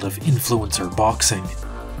world of influencer boxing.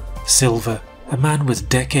 Silva, a man with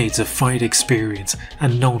decades of fight experience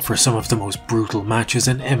and known for some of the most brutal matches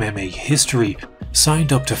in MMA history,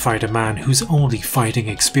 signed up to fight a man whose only fighting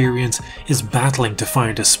experience is battling to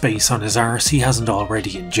find a space on his arse he hasn't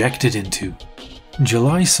already injected into.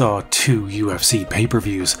 July saw 2 UFC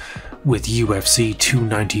pay-per-views, with UFC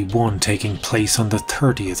 291 taking place on the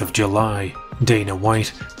 30th of July. Dana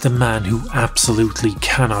White, the man who absolutely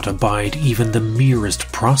cannot abide even the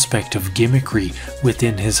merest prospect of gimmickry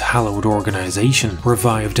within his hallowed organization,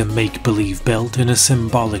 revived a make-believe belt in a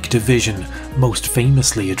symbolic division most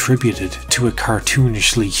famously attributed to a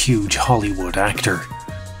cartoonishly huge Hollywood actor.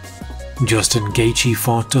 Justin Gaethje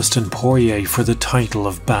fought Dustin Poirier for the title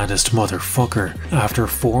of Baddest Motherfucker after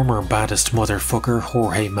former Baddest Motherfucker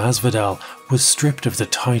Jorge Masvidal was stripped of the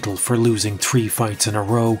title for losing 3 fights in a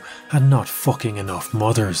row and not fucking enough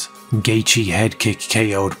mothers. Gaethje headkick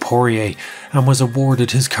KO'd Poirier and was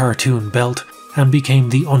awarded his cartoon belt and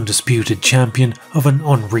became the undisputed champion of an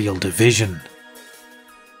unreal division.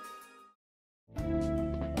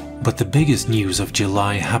 But the biggest news of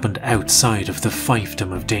July happened outside of the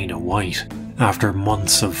fiefdom of Dana White. After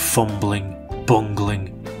months of fumbling,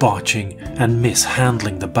 bungling, botching, and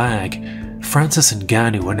mishandling the bag, Francis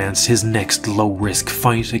Ngannou announced his next low-risk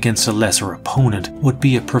fight against a lesser opponent would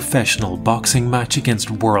be a professional boxing match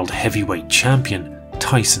against world heavyweight champion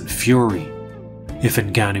Tyson Fury. If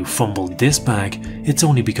Ngannou fumbled this bag, it's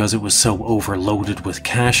only because it was so overloaded with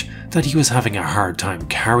cash that he was having a hard time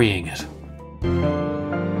carrying it.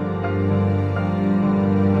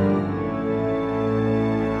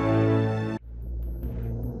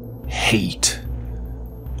 Hate.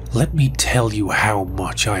 Let me tell you how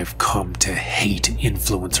much I've come to hate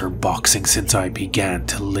influencer boxing since I began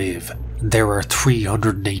to live. There are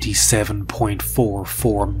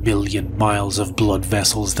 387.44 million miles of blood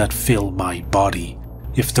vessels that fill my body.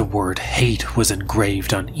 If the word hate was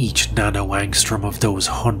engraved on each nanoangstrom of those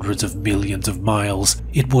hundreds of millions of miles,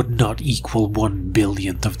 it would not equal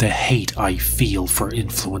 1/1000th of the hate I feel for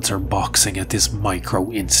influencer boxing at this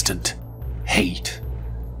micro instant. Hate.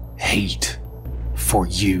 Hate. For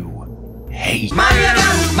you. hate.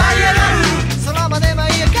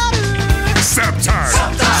 Sap time!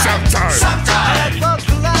 Sap time!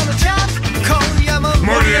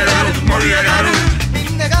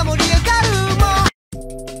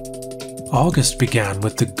 August began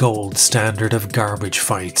with the gold standard of garbage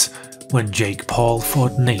fights when Jake Paul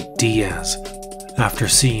fought Nate Diaz. After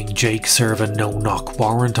seeing Jake serve a no-knock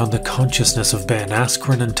warrant on the consciousness of Ben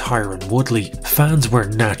Askren and Tyron Woodley, fans were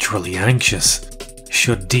naturally anxious.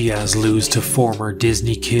 Should Diaz lose to former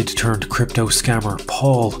Disney kid turned crypto scammer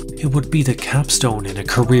Paul, it would be the capstone in a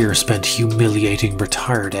career spent humiliating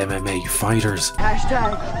retired MMA fighters.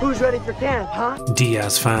 Hashtag, who's ready for camp, huh?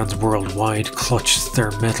 Diaz fans worldwide clutched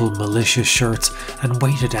their metal militia shirts and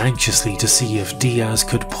waited anxiously to see if Diaz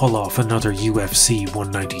could pull off another UFC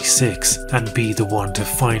 196 and be the one to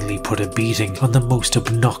finally put a beating on the most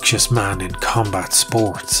obnoxious man in combat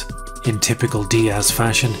sports. In typical Diaz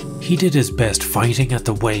fashion, he did his best fighting at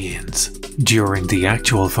the weigh-ins. During the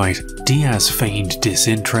actual fight, Diaz feigned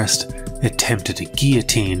disinterest, attempted a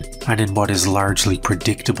guillotine, and in what is largely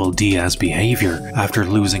predictable Diaz behaviour, after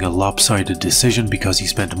losing a lopsided decision because he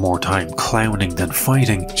spent more time clowning than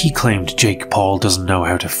fighting, he claimed Jake Paul doesn't know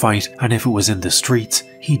how to fight, and if it was in the streets,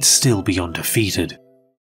 he'd still be undefeated.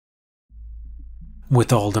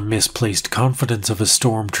 With all the misplaced confidence of a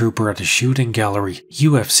stormtrooper at a shooting gallery,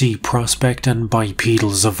 UFC prospect and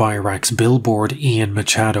bipedal Zavirax billboard Ian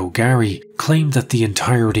Machado Gary claimed that the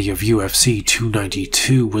entirety of UFC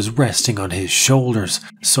 292 was resting on his shoulders,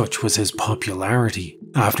 such was his popularity.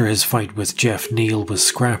 After his fight with Jeff Neal was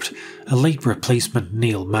scrapped, a late replacement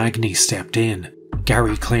Neil Magny stepped in.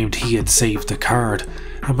 Gary claimed he had saved the card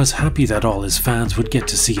and was happy that all his fans would get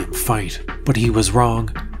to see him fight, but he was wrong,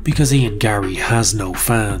 because Ian Gary has no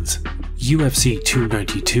fans. UFC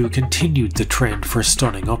 292 continued the trend for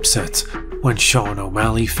stunning upsets when Sean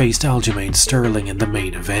O'Malley faced Aljamain Sterling in the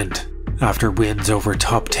main event. After wins over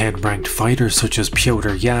top 10 ranked fighters such as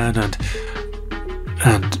Piotr Yan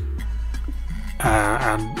and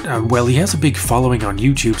well, he has a big following on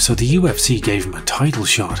YouTube, so the UFC gave him a title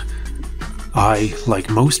shot. I, like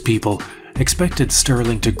most people, expected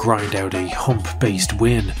Sterling to grind out a hump-based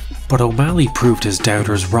win, but O'Malley proved his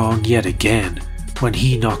doubters wrong yet again when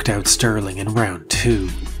he knocked out Sterling in round 2.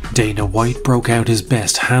 Dana White broke out his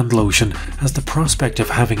best hand lotion as the prospect of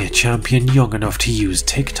having a champion young enough to use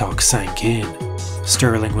TikTok sank in.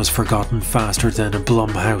 Sterling was forgotten faster than a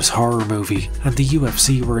Blumhouse horror movie, and the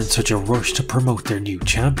UFC were in such a rush to promote their new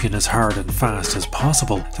champion as hard and fast as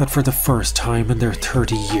possible that for the first time in their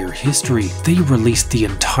 30-year history, they released the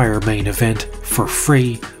entire main event for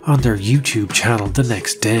free on their YouTube channel the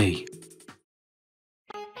next day.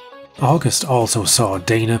 August also saw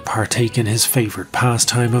Dana partake in his favourite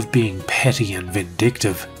pastime of being petty and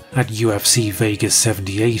vindictive. At UFC Vegas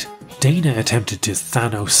 78, Dana attempted to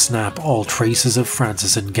Thanos snap all traces of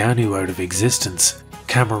Francis Ngannou out of existence.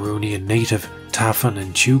 Cameroonian native Tafan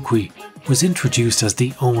Nchukwi was introduced as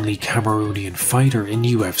the only Cameroonian fighter in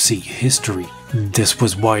UFC history. This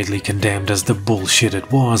was widely condemned as the bullshit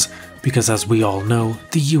it was, because as we all know,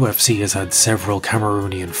 the UFC has had several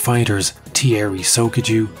Cameroonian fighters, Thierry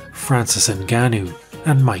Sokaju, Francis Ngannou,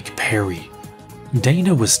 and Mike Perry.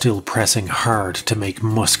 Dana was still pressing hard to make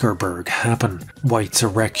Muskerberg happen. White's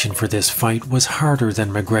erection for this fight was harder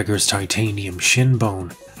than McGregor's titanium shin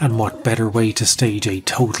bone, and what better way to stage a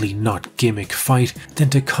totally not gimmick fight than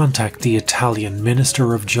to contact the Italian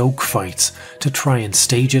Minister of Joke Fights to try and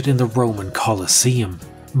stage it in the Roman Colosseum.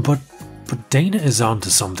 But Dana is onto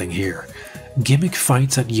something here. Gimmick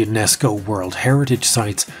fights at UNESCO World Heritage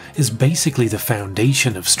Sites is basically the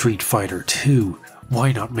foundation of Street Fighter 2.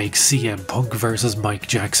 Why not make CM Punk vs Mike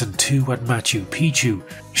Jackson 2 at Machu Picchu,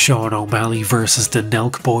 Sean O'Malley vs the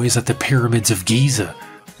Nelk Boys at the Pyramids of Giza?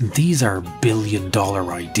 These are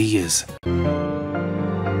billion-dollar ideas.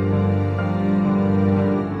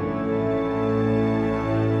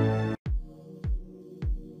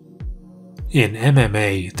 In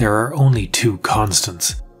MMA, there are only two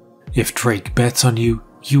constants. If Drake bets on you,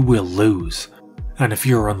 you will lose. And if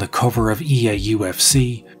you're on the cover of EA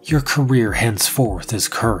UFC, your career henceforth is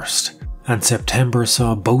cursed. And September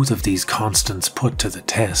saw both of these constants put to the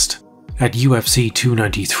test. At UFC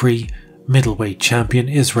 293, middleweight champion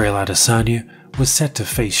Israel Adesanya was set to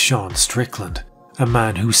face Sean Strickland, a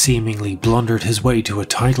man who seemingly blundered his way to a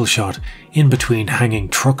title shot in between hanging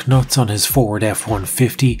truck nuts on his Ford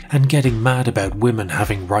F-150 and getting mad about women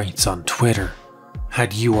having rights on Twitter.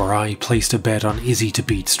 Had you or I placed a bet on Izzy to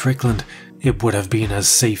beat Strickland, it would have been as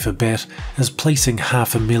safe a bet as placing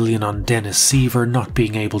 $500,000 on Dennis Seaver not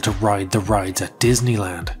being able to ride the rides at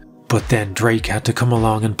Disneyland. But then Drake had to come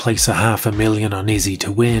along and place $500,000 on Izzy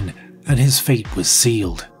to win, and his fate was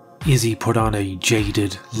sealed. Izzy put on a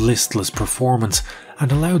jaded, listless performance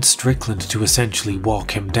and allowed Strickland to essentially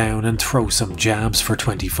walk him down and throw some jabs for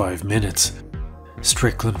 25 minutes.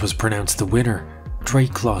 Strickland was pronounced the winner,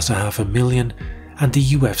 Drake lost $500,000, and the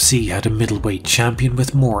UFC had a middleweight champion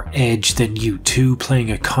with more edge than U2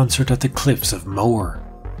 playing a concert at the cliffs of Moher.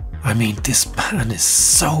 I mean, this man is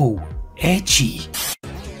so edgy.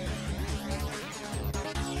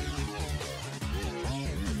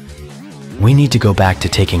 We need to go back to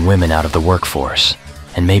taking women out of the workforce,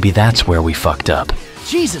 and maybe that's where we fucked up.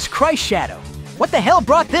 Jesus Christ, Shadow. What the hell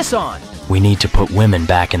brought this on? We need to put women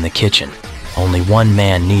back in the kitchen. Only one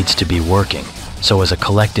man needs to be working, so as a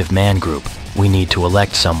collective man group, we need to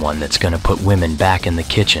elect someone that's gonna put women back in the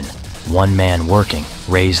kitchen. One man working,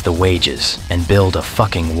 raise the wages, and build a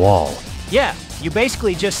fucking wall. Yeah, you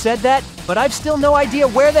basically just said that, but I've still no idea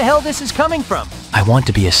where the hell this is coming from. I want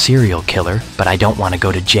to be a serial killer, but I don't want to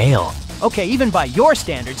go to jail. Okay, even by your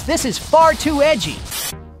standards, this is far too edgy.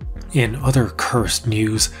 In other cursed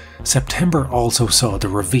news, September also saw the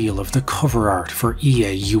reveal of the cover art for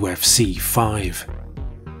EA UFC 5.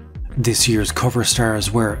 This year's cover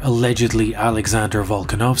stars were allegedly Alexander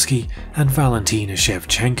Volkanovski and Valentina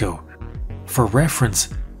Shevchenko. For reference,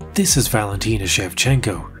 this is Valentina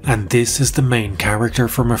Shevchenko, and this is the main character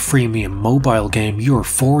from a freemium mobile game your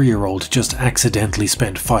 4-year-old just accidentally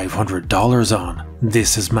spent $500 on.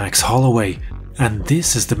 This is Max Holloway, and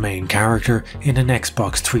this is the main character in an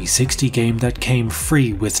Xbox 360 game that came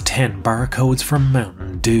free with 10 barcodes from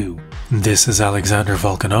Mountain Dew. This is Alexander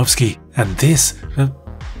Volkanovski, and this...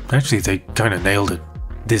 actually, they kinda nailed it.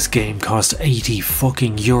 This game cost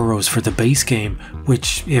 €80 for the base game,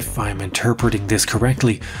 which, if I'm interpreting this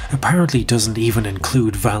correctly, apparently doesn't even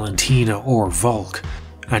include Valentina or Volk.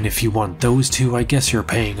 And if you want those two, I guess you're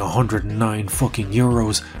paying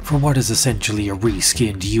 €109 for what is essentially a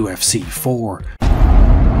reskinned UFC 4.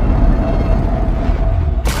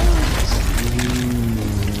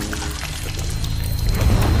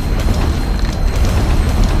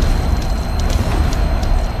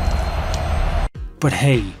 But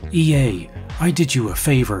hey, EA, I did you a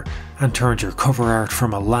favour and turned your cover art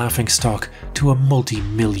from a laughingstock to a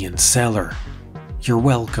multi-million seller. You're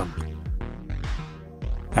welcome.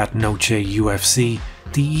 At Noche UFC,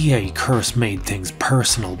 the EA curse made things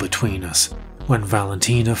personal between us when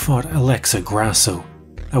Valentina fought Alexa Grasso,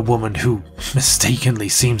 a woman who mistakenly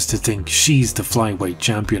seems to think she's the flyweight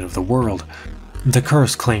champion of the world. The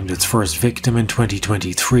curse claimed its first victim in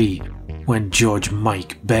 2023, when Judge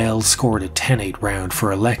Mike Bell scored a 10-8 round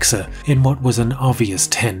for Alexa in what was an obvious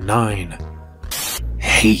 10-9.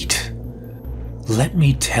 Hate. Let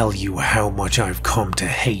me tell you how much I've come to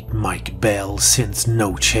hate Mike Bell since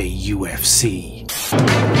Noche UFC.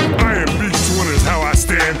 I am beast one is how I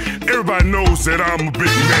stand. Everybody knows that I'm a big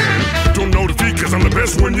man. Don't know defeat cause I'm the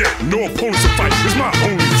best one yet. No opponents to fight is my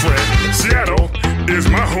only friend. Seattle is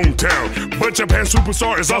my hometown, but Japan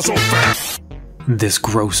Superstar is also fast. This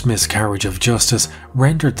gross miscarriage of justice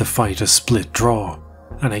rendered the fight a split draw,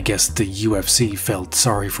 and I guess the UFC felt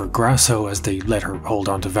sorry for Grasso as they let her hold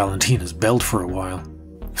on to Valentina's belt for a while.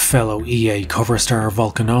 Fellow EA cover star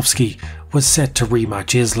Volkanovski was set to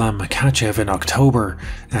rematch Islam Makhachev in October,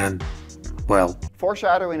 and, well...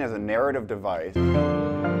 Foreshadowing is a narrative device.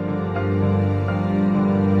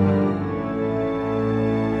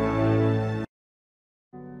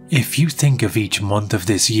 If you think of each month of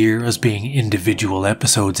this year as being individual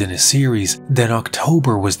episodes in a series, then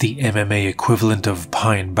October was the MMA equivalent of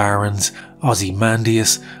Pine Barrens,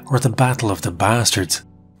 Ozymandias, or the Battle of the Bastards.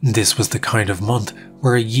 This was the kind of month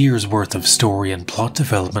where a year's worth of story and plot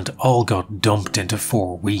development all got dumped into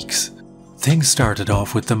 4 weeks. Things started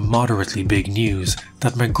off with the moderately big news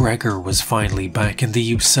that McGregor was finally back in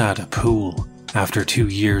the USADA pool. After 2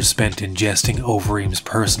 years spent ingesting Overeem's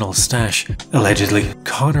personal stash, allegedly,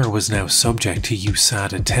 Conor was now subject to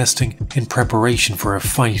USADA testing in preparation for a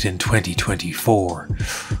fight in 2024.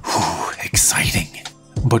 Whew, exciting.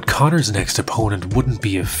 But Conor's next opponent wouldn't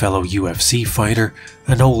be a fellow UFC fighter,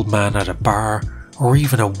 an old man at a bar, or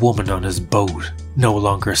even a woman on his boat. No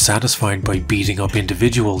longer satisfied by beating up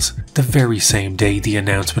individuals, the very same day the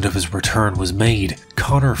announcement of his return was made,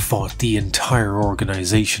 Conor fought the entire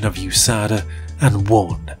organisation of USADA and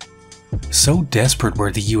won. So desperate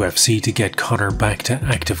were the UFC to get Conor back to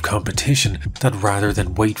active competition that rather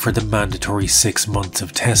than wait for the mandatory 6 months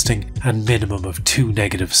of testing and minimum of 2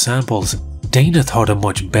 negative samples, Dana thought a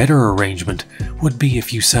much better arrangement would be if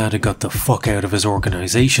USADA got the fuck out of his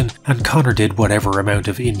organisation and Conor did whatever amount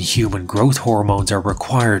of inhuman growth hormones are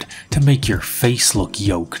required to make your face look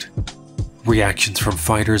yoked. Reactions from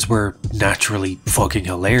fighters were naturally fucking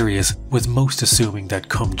hilarious, with most assuming that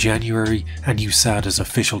come January and USADA's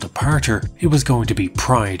official departure, it was going to be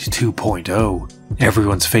Pride 2.0.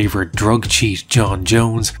 Everyone's favourite drug cheat, John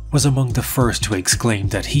Jones, was among the first to exclaim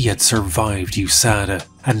that he had survived USADA,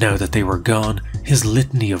 and now that they were gone, his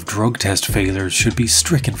litany of drug test failures should be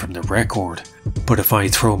stricken from the record. But if I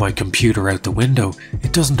throw my computer out the window,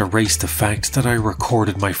 it doesn't erase the fact that I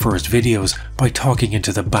recorded my first videos by talking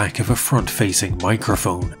into the back of a front-facing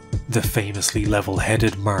microphone. The famously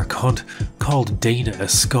level-headed Mark Hunt called Dana a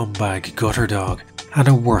scumbag gutter dog and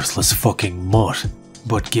a worthless fucking mutt.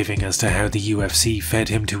 But giving as to how the UFC fed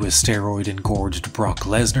him to a steroid-engorged Brock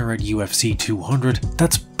Lesnar at UFC 200,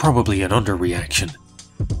 that's probably an underreaction.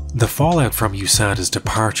 The fallout from USADA's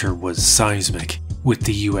departure was seismic, with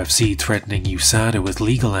the UFC threatening USADA with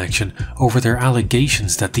legal action over their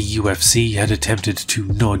allegations that the UFC had attempted to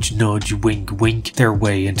nudge wink wink their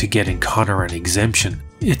way into getting Conor an exemption.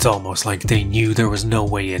 It's almost like they knew there was no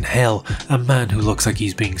way in hell a man who looks like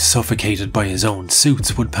he's being suffocated by his own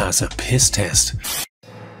suits would pass a piss test.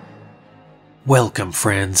 Welcome,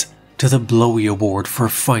 friends, to the Blowy Award for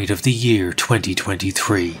Fight of the Year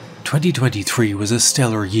 2023. 2023 was a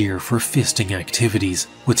stellar year for fisting activities,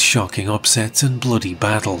 with shocking upsets and bloody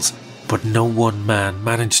battles, but no one man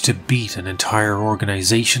managed to beat an entire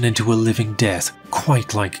organisation into a living death,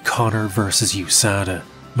 quite like Conor vs USADA.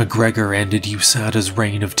 McGregor ended USADA's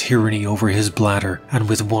reign of tyranny over his bladder, and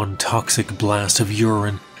with one toxic blast of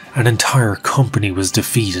urine, an entire company was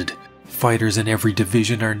defeated. Fighters in every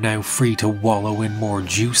division are now free to wallow in more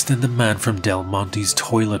juice than the man from Del Monte's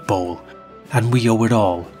toilet bowl. And we owe it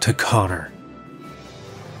all to Conor.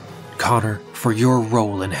 Conor, for your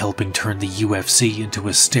role in helping turn the UFC into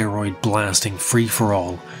a steroid-blasting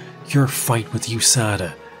free-for-all, your fight with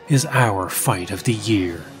USADA is our fight of the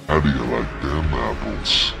year. How do you like them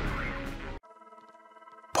apples?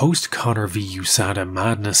 Post-Conor v USADA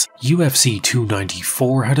madness, UFC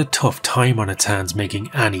 294 had a tough time on its hands making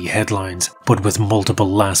any headlines, but with multiple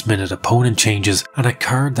last-minute opponent changes and a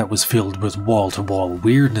card that was filled with wall-to-wall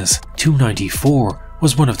weirdness, 294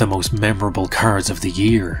 was one of the most memorable cards of the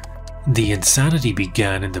year. The insanity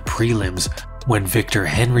began in the prelims, when Victor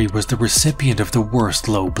Henry was the recipient of the worst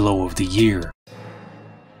low blow of the year.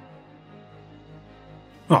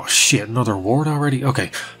 Oh shit, another award already? Okay,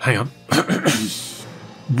 hang on.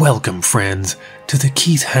 Welcome, friends, to the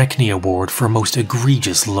Keith Hackney Award for Most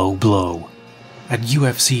Egregious Low Blow. At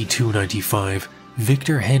UFC 295,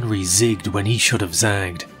 Victor Henry zigged when he should have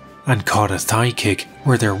zagged, and caught a thigh kick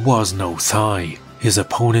where there was no thigh. His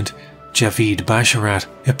opponent, Javid Basharat,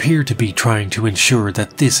 appeared to be trying to ensure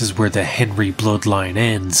that this is where the Henry bloodline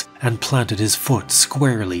ends, and planted his foot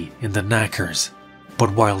squarely in the knackers.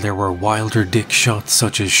 But while there were wilder dick shots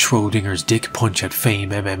such as Schrodinger's dick punch at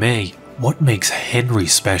Fame MMA, what makes Henry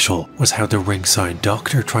special was how the ringside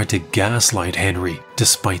doctor tried to gaslight Henry,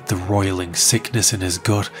 despite the roiling sickness in his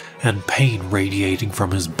gut and pain radiating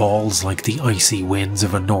from his balls like the icy winds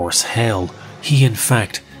of a Norse hell. He in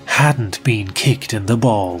fact hadn't been kicked in the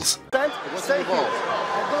balls. It wasn't your balls.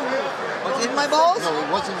 Was it in my balls? No,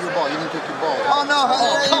 it wasn't your ball. You didn't kick your balls. Oh no,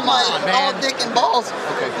 Oh, come on, man. All dick and balls.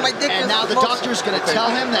 Okay. My dick And is now the most- doctor's gonna Okay. tell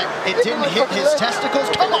him that it didn't hit his testicles?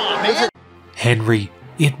 Come on, man. Henry,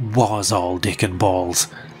 it was all dick and balls,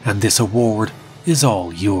 and this award is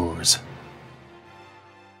all yours.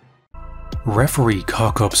 Referee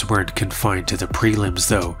cock-ups weren't confined to the prelims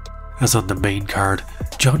though, as on the main card,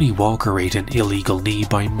 Johnny Walker ate an illegal knee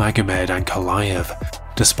by Magomed Ankalaev.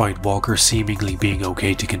 Despite Walker seemingly being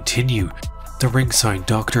okay to continue, the ringside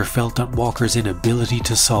doctor felt that Walker's inability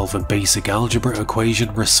to solve a basic algebra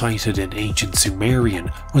equation recited in ancient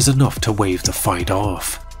Sumerian was enough to wave the fight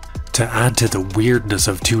off. To add to the weirdness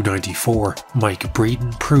of 294, Mike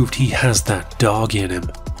Breeden proved he has that dog in him.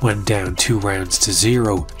 When down 2 rounds to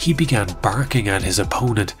 0, he began barking at his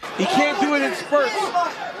opponent. He can't do it in spurts,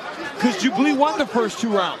 because Jubilee won the first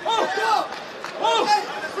 2 rounds.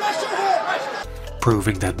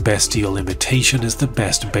 Proving that bestial imitation is the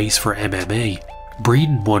best base for MMA,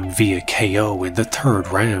 Breeden won via KO in the 3rd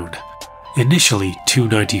round. Initially,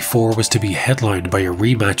 294 was to be headlined by a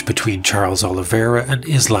rematch between Charles Oliveira and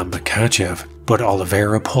Islam Makhachev, but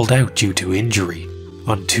Oliveira pulled out due to injury.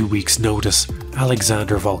 On 2 weeks' notice,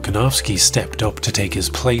 Alexander Volkanovski stepped up to take his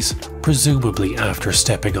place, presumably after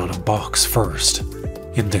stepping on a box first.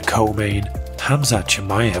 In the co-main, Hamzat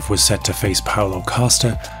Chimaev was set to face Paulo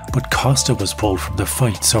Costa, but Costa was pulled from the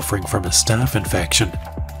fight suffering from a staph infection.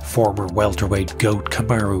 Former welterweight GOAT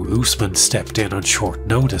Kamaru Usman stepped in on short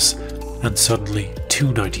notice, and suddenly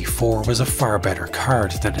 294 was a far better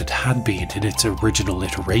card than it had been in its original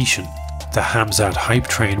iteration. The Hamzat hype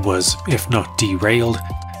train was, if not derailed,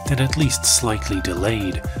 then at least slightly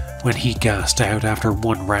delayed, when he gassed out after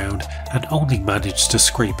one round and only managed to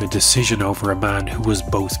scrape a decision over a man who was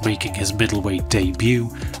both making his middleweight debut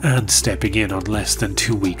and stepping in on less than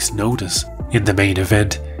 2 weeks' notice. In the main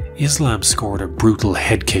event, Islam scored a brutal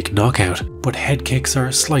head kick knockout, but head kicks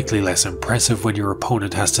are slightly less impressive when your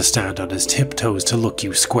opponent has to stand on his tiptoes to look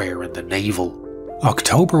you square in the navel.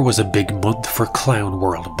 October was a big month for Clown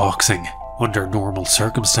World Boxing. Under normal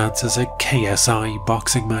circumstances, a KSI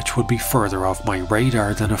boxing match would be further off my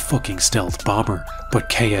radar than a fucking stealth bomber, but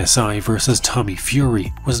KSI vs Tommy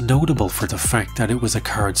Fury was notable for the fact that it was a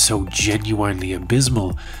card so genuinely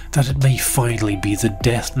abysmal that it may finally be the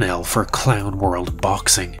death knell for Clown World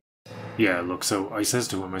Boxing. Yeah, look, so I says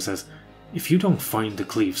to him, I says, if you don't find the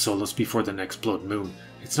Cleave Solace before the next blood moon,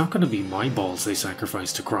 it's not going to be my balls they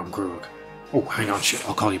sacrifice to Crom Krug. Oh, hang on, shit,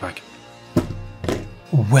 I'll call you back.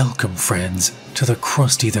 Welcome, friends, to the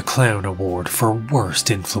Krusty the Clown Award for Worst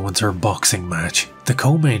Influencer Boxing Match. The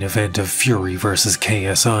co-main event of Fury vs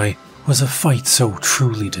KSI was a fight so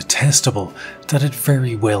truly detestable that it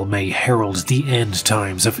very well may herald the end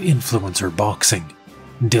times of influencer boxing.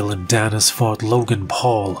 Dylan Dennis fought Logan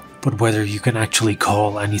Paul, but whether you can actually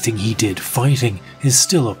call anything he did fighting is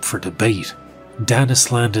still up for debate.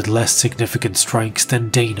 Dennis landed less significant strikes than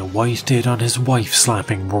Dana White did on his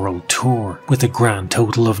wife-slapping world tour, with a grand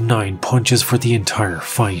total of 9 punches for the entire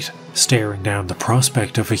fight. Staring down the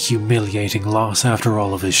prospect of a humiliating loss after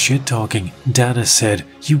all of his shit-talking, Dennis said,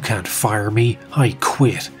 "You can't fire me, I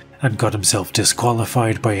quit," and got himself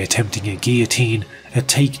disqualified by attempting a guillotine, a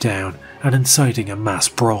takedown, and inciting a mass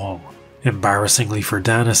brawl. Embarrassingly for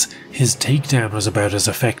Dennis, his takedown was about as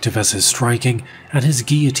effective as his striking, and his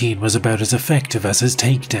guillotine was about as effective as his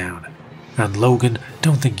takedown. And Logan,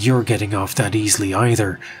 don't think you're getting off that easily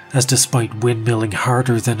either, as despite windmilling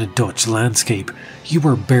harder than a Dutch landscape, you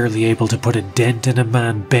were barely able to put a dent in a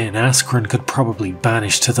man Ben Askren could probably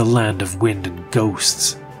banish to the land of wind and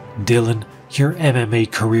ghosts. Dylan, your MMA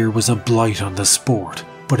career was a blight on the sport,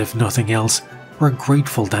 but if nothing else, we're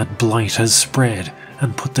grateful that blight has spread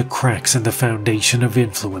and put the cracks in the foundation of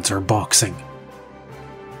influencer boxing.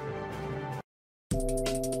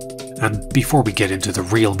 And before we get into the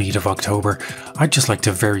real meat of October, I'd just like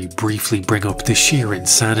to very briefly bring up the sheer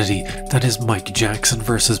insanity that is Mike Jackson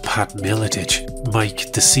versus Pat Miletich.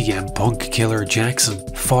 Mike, the CM Punk killer Jackson,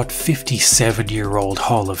 fought 57-year-old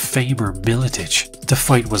Hall of Famer Miletich. The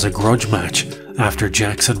fight was a grudge match, after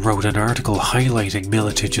Jackson wrote an article highlighting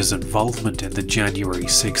Miletich's involvement in the January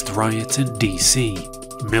 6th riots in DC.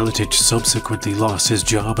 Miletich subsequently lost his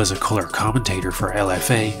job as a color commentator for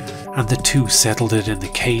LFA, and the two settled it in the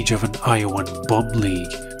cage of an Iowan bum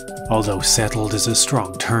league. Although settled is a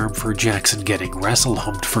strong term for Jackson getting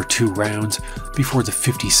wrestle-humped for 2 rounds before the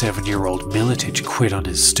 57-year-old Miletich quit on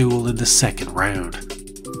his stool in the 2nd round.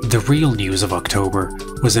 The real news of October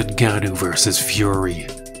was Ngannou vs Fury.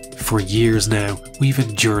 For years now, we've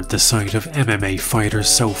endured the sight of MMA fighters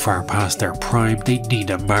so far past their prime they'd need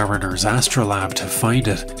a Mariner's astrolabe to find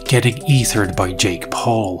it, getting ethered by Jake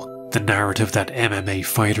Paul. The narrative that MMA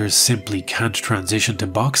fighters simply can't transition to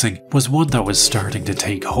boxing was one that was starting to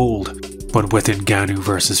take hold. But with Ngannou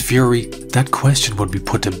vs Fury, that question would be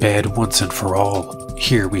put to bed once and for all.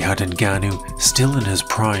 Here we had Ngannou, still in his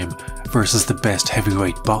prime, versus the best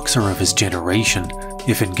heavyweight boxer of his generation.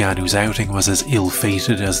 If Ngannou's outing was as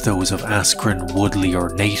ill-fated as those of Askren, Woodley or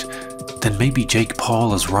Nate, then maybe Jake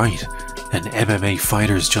Paul is right, and MMA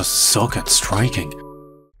fighters just suck at striking.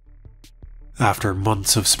 After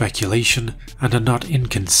months of speculation and a not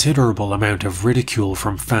inconsiderable amount of ridicule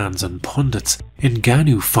from fans and pundits,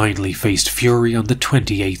 Ngannou finally faced Fury on the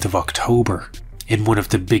 28th of October. In one of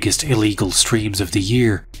the biggest illegal streams of the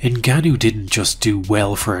year, Ngannou didn't just do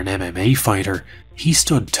well for an MMA fighter, he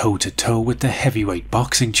stood toe-to-toe with the heavyweight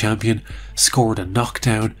boxing champion, scored a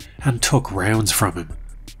knockdown, and took rounds from him.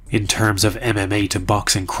 In terms of MMA to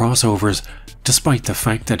boxing crossovers, despite the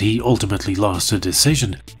fact that he ultimately lost a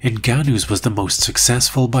decision, Ngannou's was the most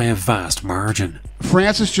successful by a vast margin.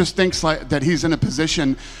 Francis just thinks that he's in a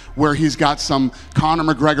position where he's got some Conor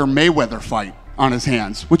McGregor-Mayweather fight on his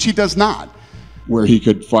hands, which he does not. Where he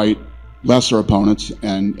could fight lesser opponents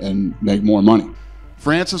and make more money.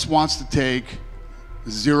 Francis wants to take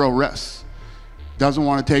 0 risks. Doesn't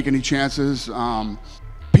want to take any chances.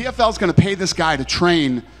 PFL's going to pay this guy to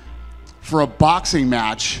train for a boxing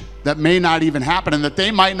match that may not even happen and that they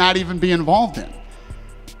might not even be involved in.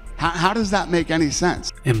 How does that make any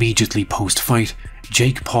sense? Immediately post-fight,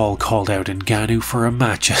 Jake Paul called out Ngannou for a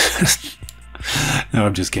match. No,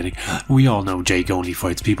 I'm just kidding. We all know Jake only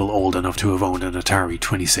fights people old enough to have owned an Atari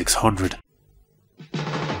 2600.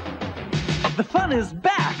 The fun is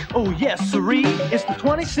back, oh yes siree. It's the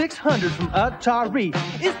 2600 from Atari.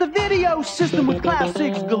 It's the video system with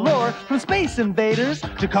classics galore, from Space Invaders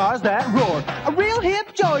to cars that roar. A real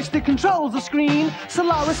hip joystick controls the screen.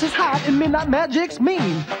 Solaris is hot and Midnight Magic's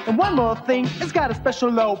mean. And one more thing, it's got a special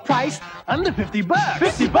low price, under 50 bucks.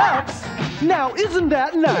 50 bucks? Now isn't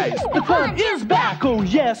that nice? The fun is back, oh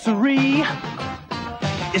yes siree.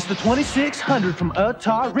 It's the 2600 from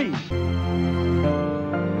Atari.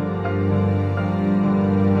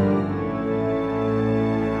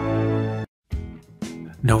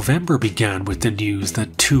 November began with the news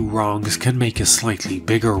that two wrongs can make a slightly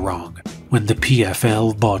bigger wrong, when the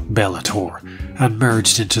PFL bought Bellator and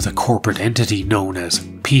merged into the corporate entity known as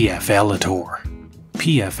PFLator.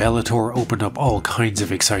 PFLator opened up all kinds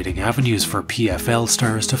of exciting avenues for PFL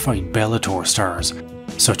stars to fight Bellator stars,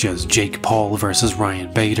 such as Jake Paul vs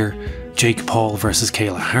Ryan Bader, Jake Paul vs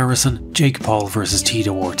Kayla Harrison, Jake Paul vs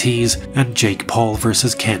Tito Ortiz, and Jake Paul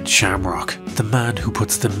vs Ken Shamrock, the man who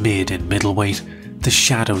puts the mid in middleweight, the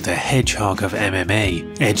Shadow the Hedgehog of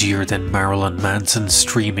MMA. Edgier than Marilyn Manson's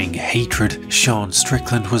streaming hatred, Sean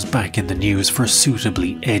Strickland was back in the news for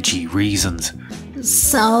suitably edgy reasons.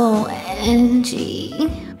 So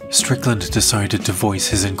edgy. Strickland decided to voice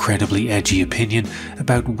his incredibly edgy opinion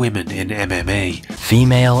about women in MMA.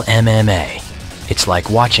 Female MMA. It's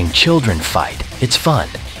like watching children fight. It's fun,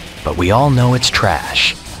 but we all know it's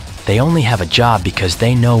trash. They only have a job because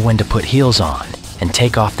they know when to put heels on and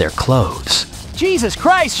take off their clothes. Jesus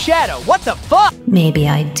Christ, Shadow, what the fuck? Maybe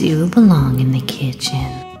I do belong in the kitchen.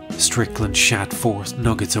 Strickland shat forth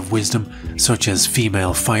nuggets of wisdom, such as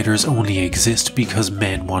female fighters only exist because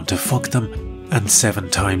men want to fuck them, and 7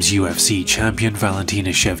 times UFC champion Valentina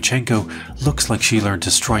Shevchenko looks like she learned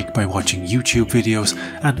to strike by watching YouTube videos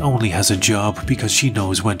and only has a job because she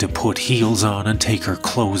knows when to put heels on and take her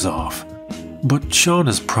clothes off. But Sean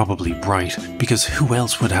is probably right, because who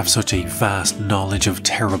else would have such a vast knowledge of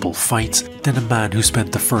terrible fights than a man who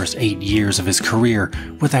spent the first 8 years of his career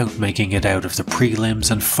without making it out of the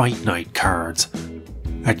prelims and fight night cards?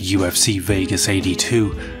 At UFC Vegas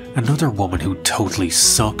 82, another woman who totally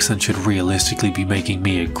sucks and should realistically be making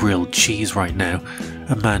me a grilled cheese right now,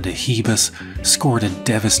 Amanda Hebus, scored a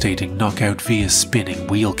devastating knockout via spinning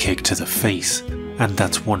wheel kick to the face. And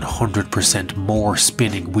that's 100% more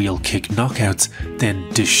spinning wheel kick knockouts than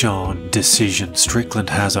Deshaun Decision Strickland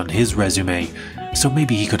has on his resume, so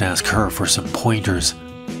maybe he could ask her for some pointers.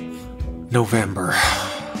 November.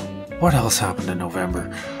 What else happened in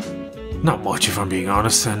November? Not much, if I'm being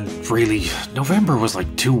honest, and really, November was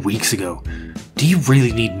like 2 weeks ago. Do you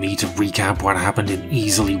really need me to recap what happened in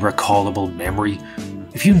easily recallable memory?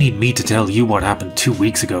 If you need me to tell you what happened 2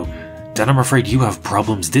 weeks ago, then I'm afraid you have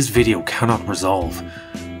problems this video cannot resolve.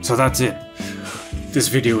 So that's it. This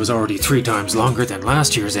video is already 3 times longer than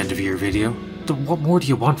last year's end of year video. What more do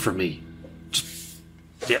you want from me?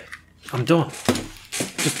 Yeah, I'm done.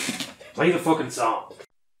 Just play the fucking song.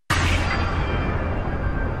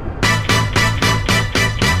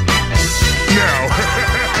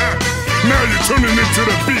 Now you're turning into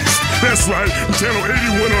the beast. That's right, channel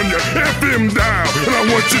 81 on your FM dial. And I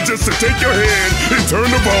want you just to take your hand and turn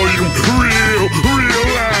the volume real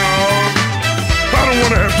loud. I don't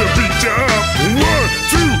want to have to beat you up. 1,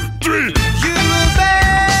 2, 3.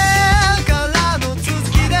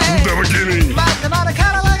 The beginning.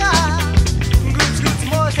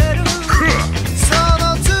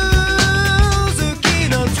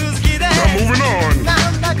 Now moving on.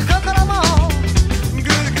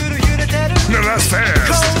 Now that's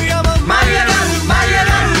fast.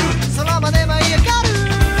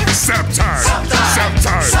 Sap time.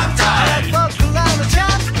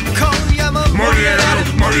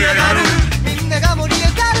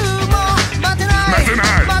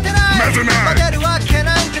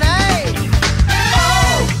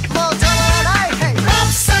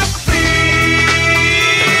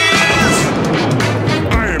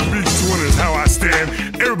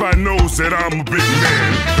 Everybody knows that I'm a big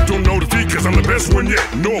man. Don't know defeat cause I'm the best one yet.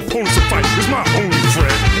 No opponents to fight is my only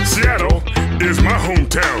friend. Seattle is my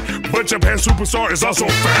hometown, but Japan Superstar is also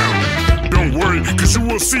found. Don't worry, cause you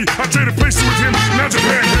will see I traded places with him, now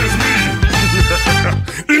Japan has me.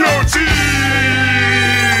 Inochi!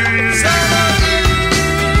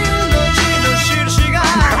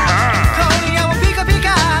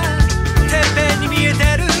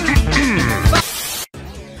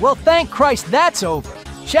 Well, thank Christ that's over.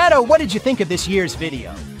 Shadow, what did you think of this year's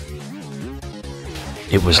video?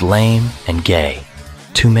 It was lame and gay.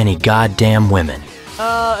 Too many goddamn women.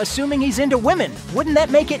 Assuming he's into women, wouldn't that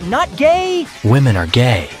make it not gay? Women are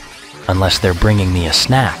gay, unless they're bringing me a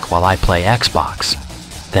snack while I play Xbox.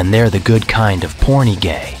 Then they're the good kind of porny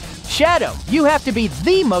gay. Shadow, you have to be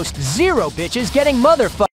the most zero bitches getting motherfucked.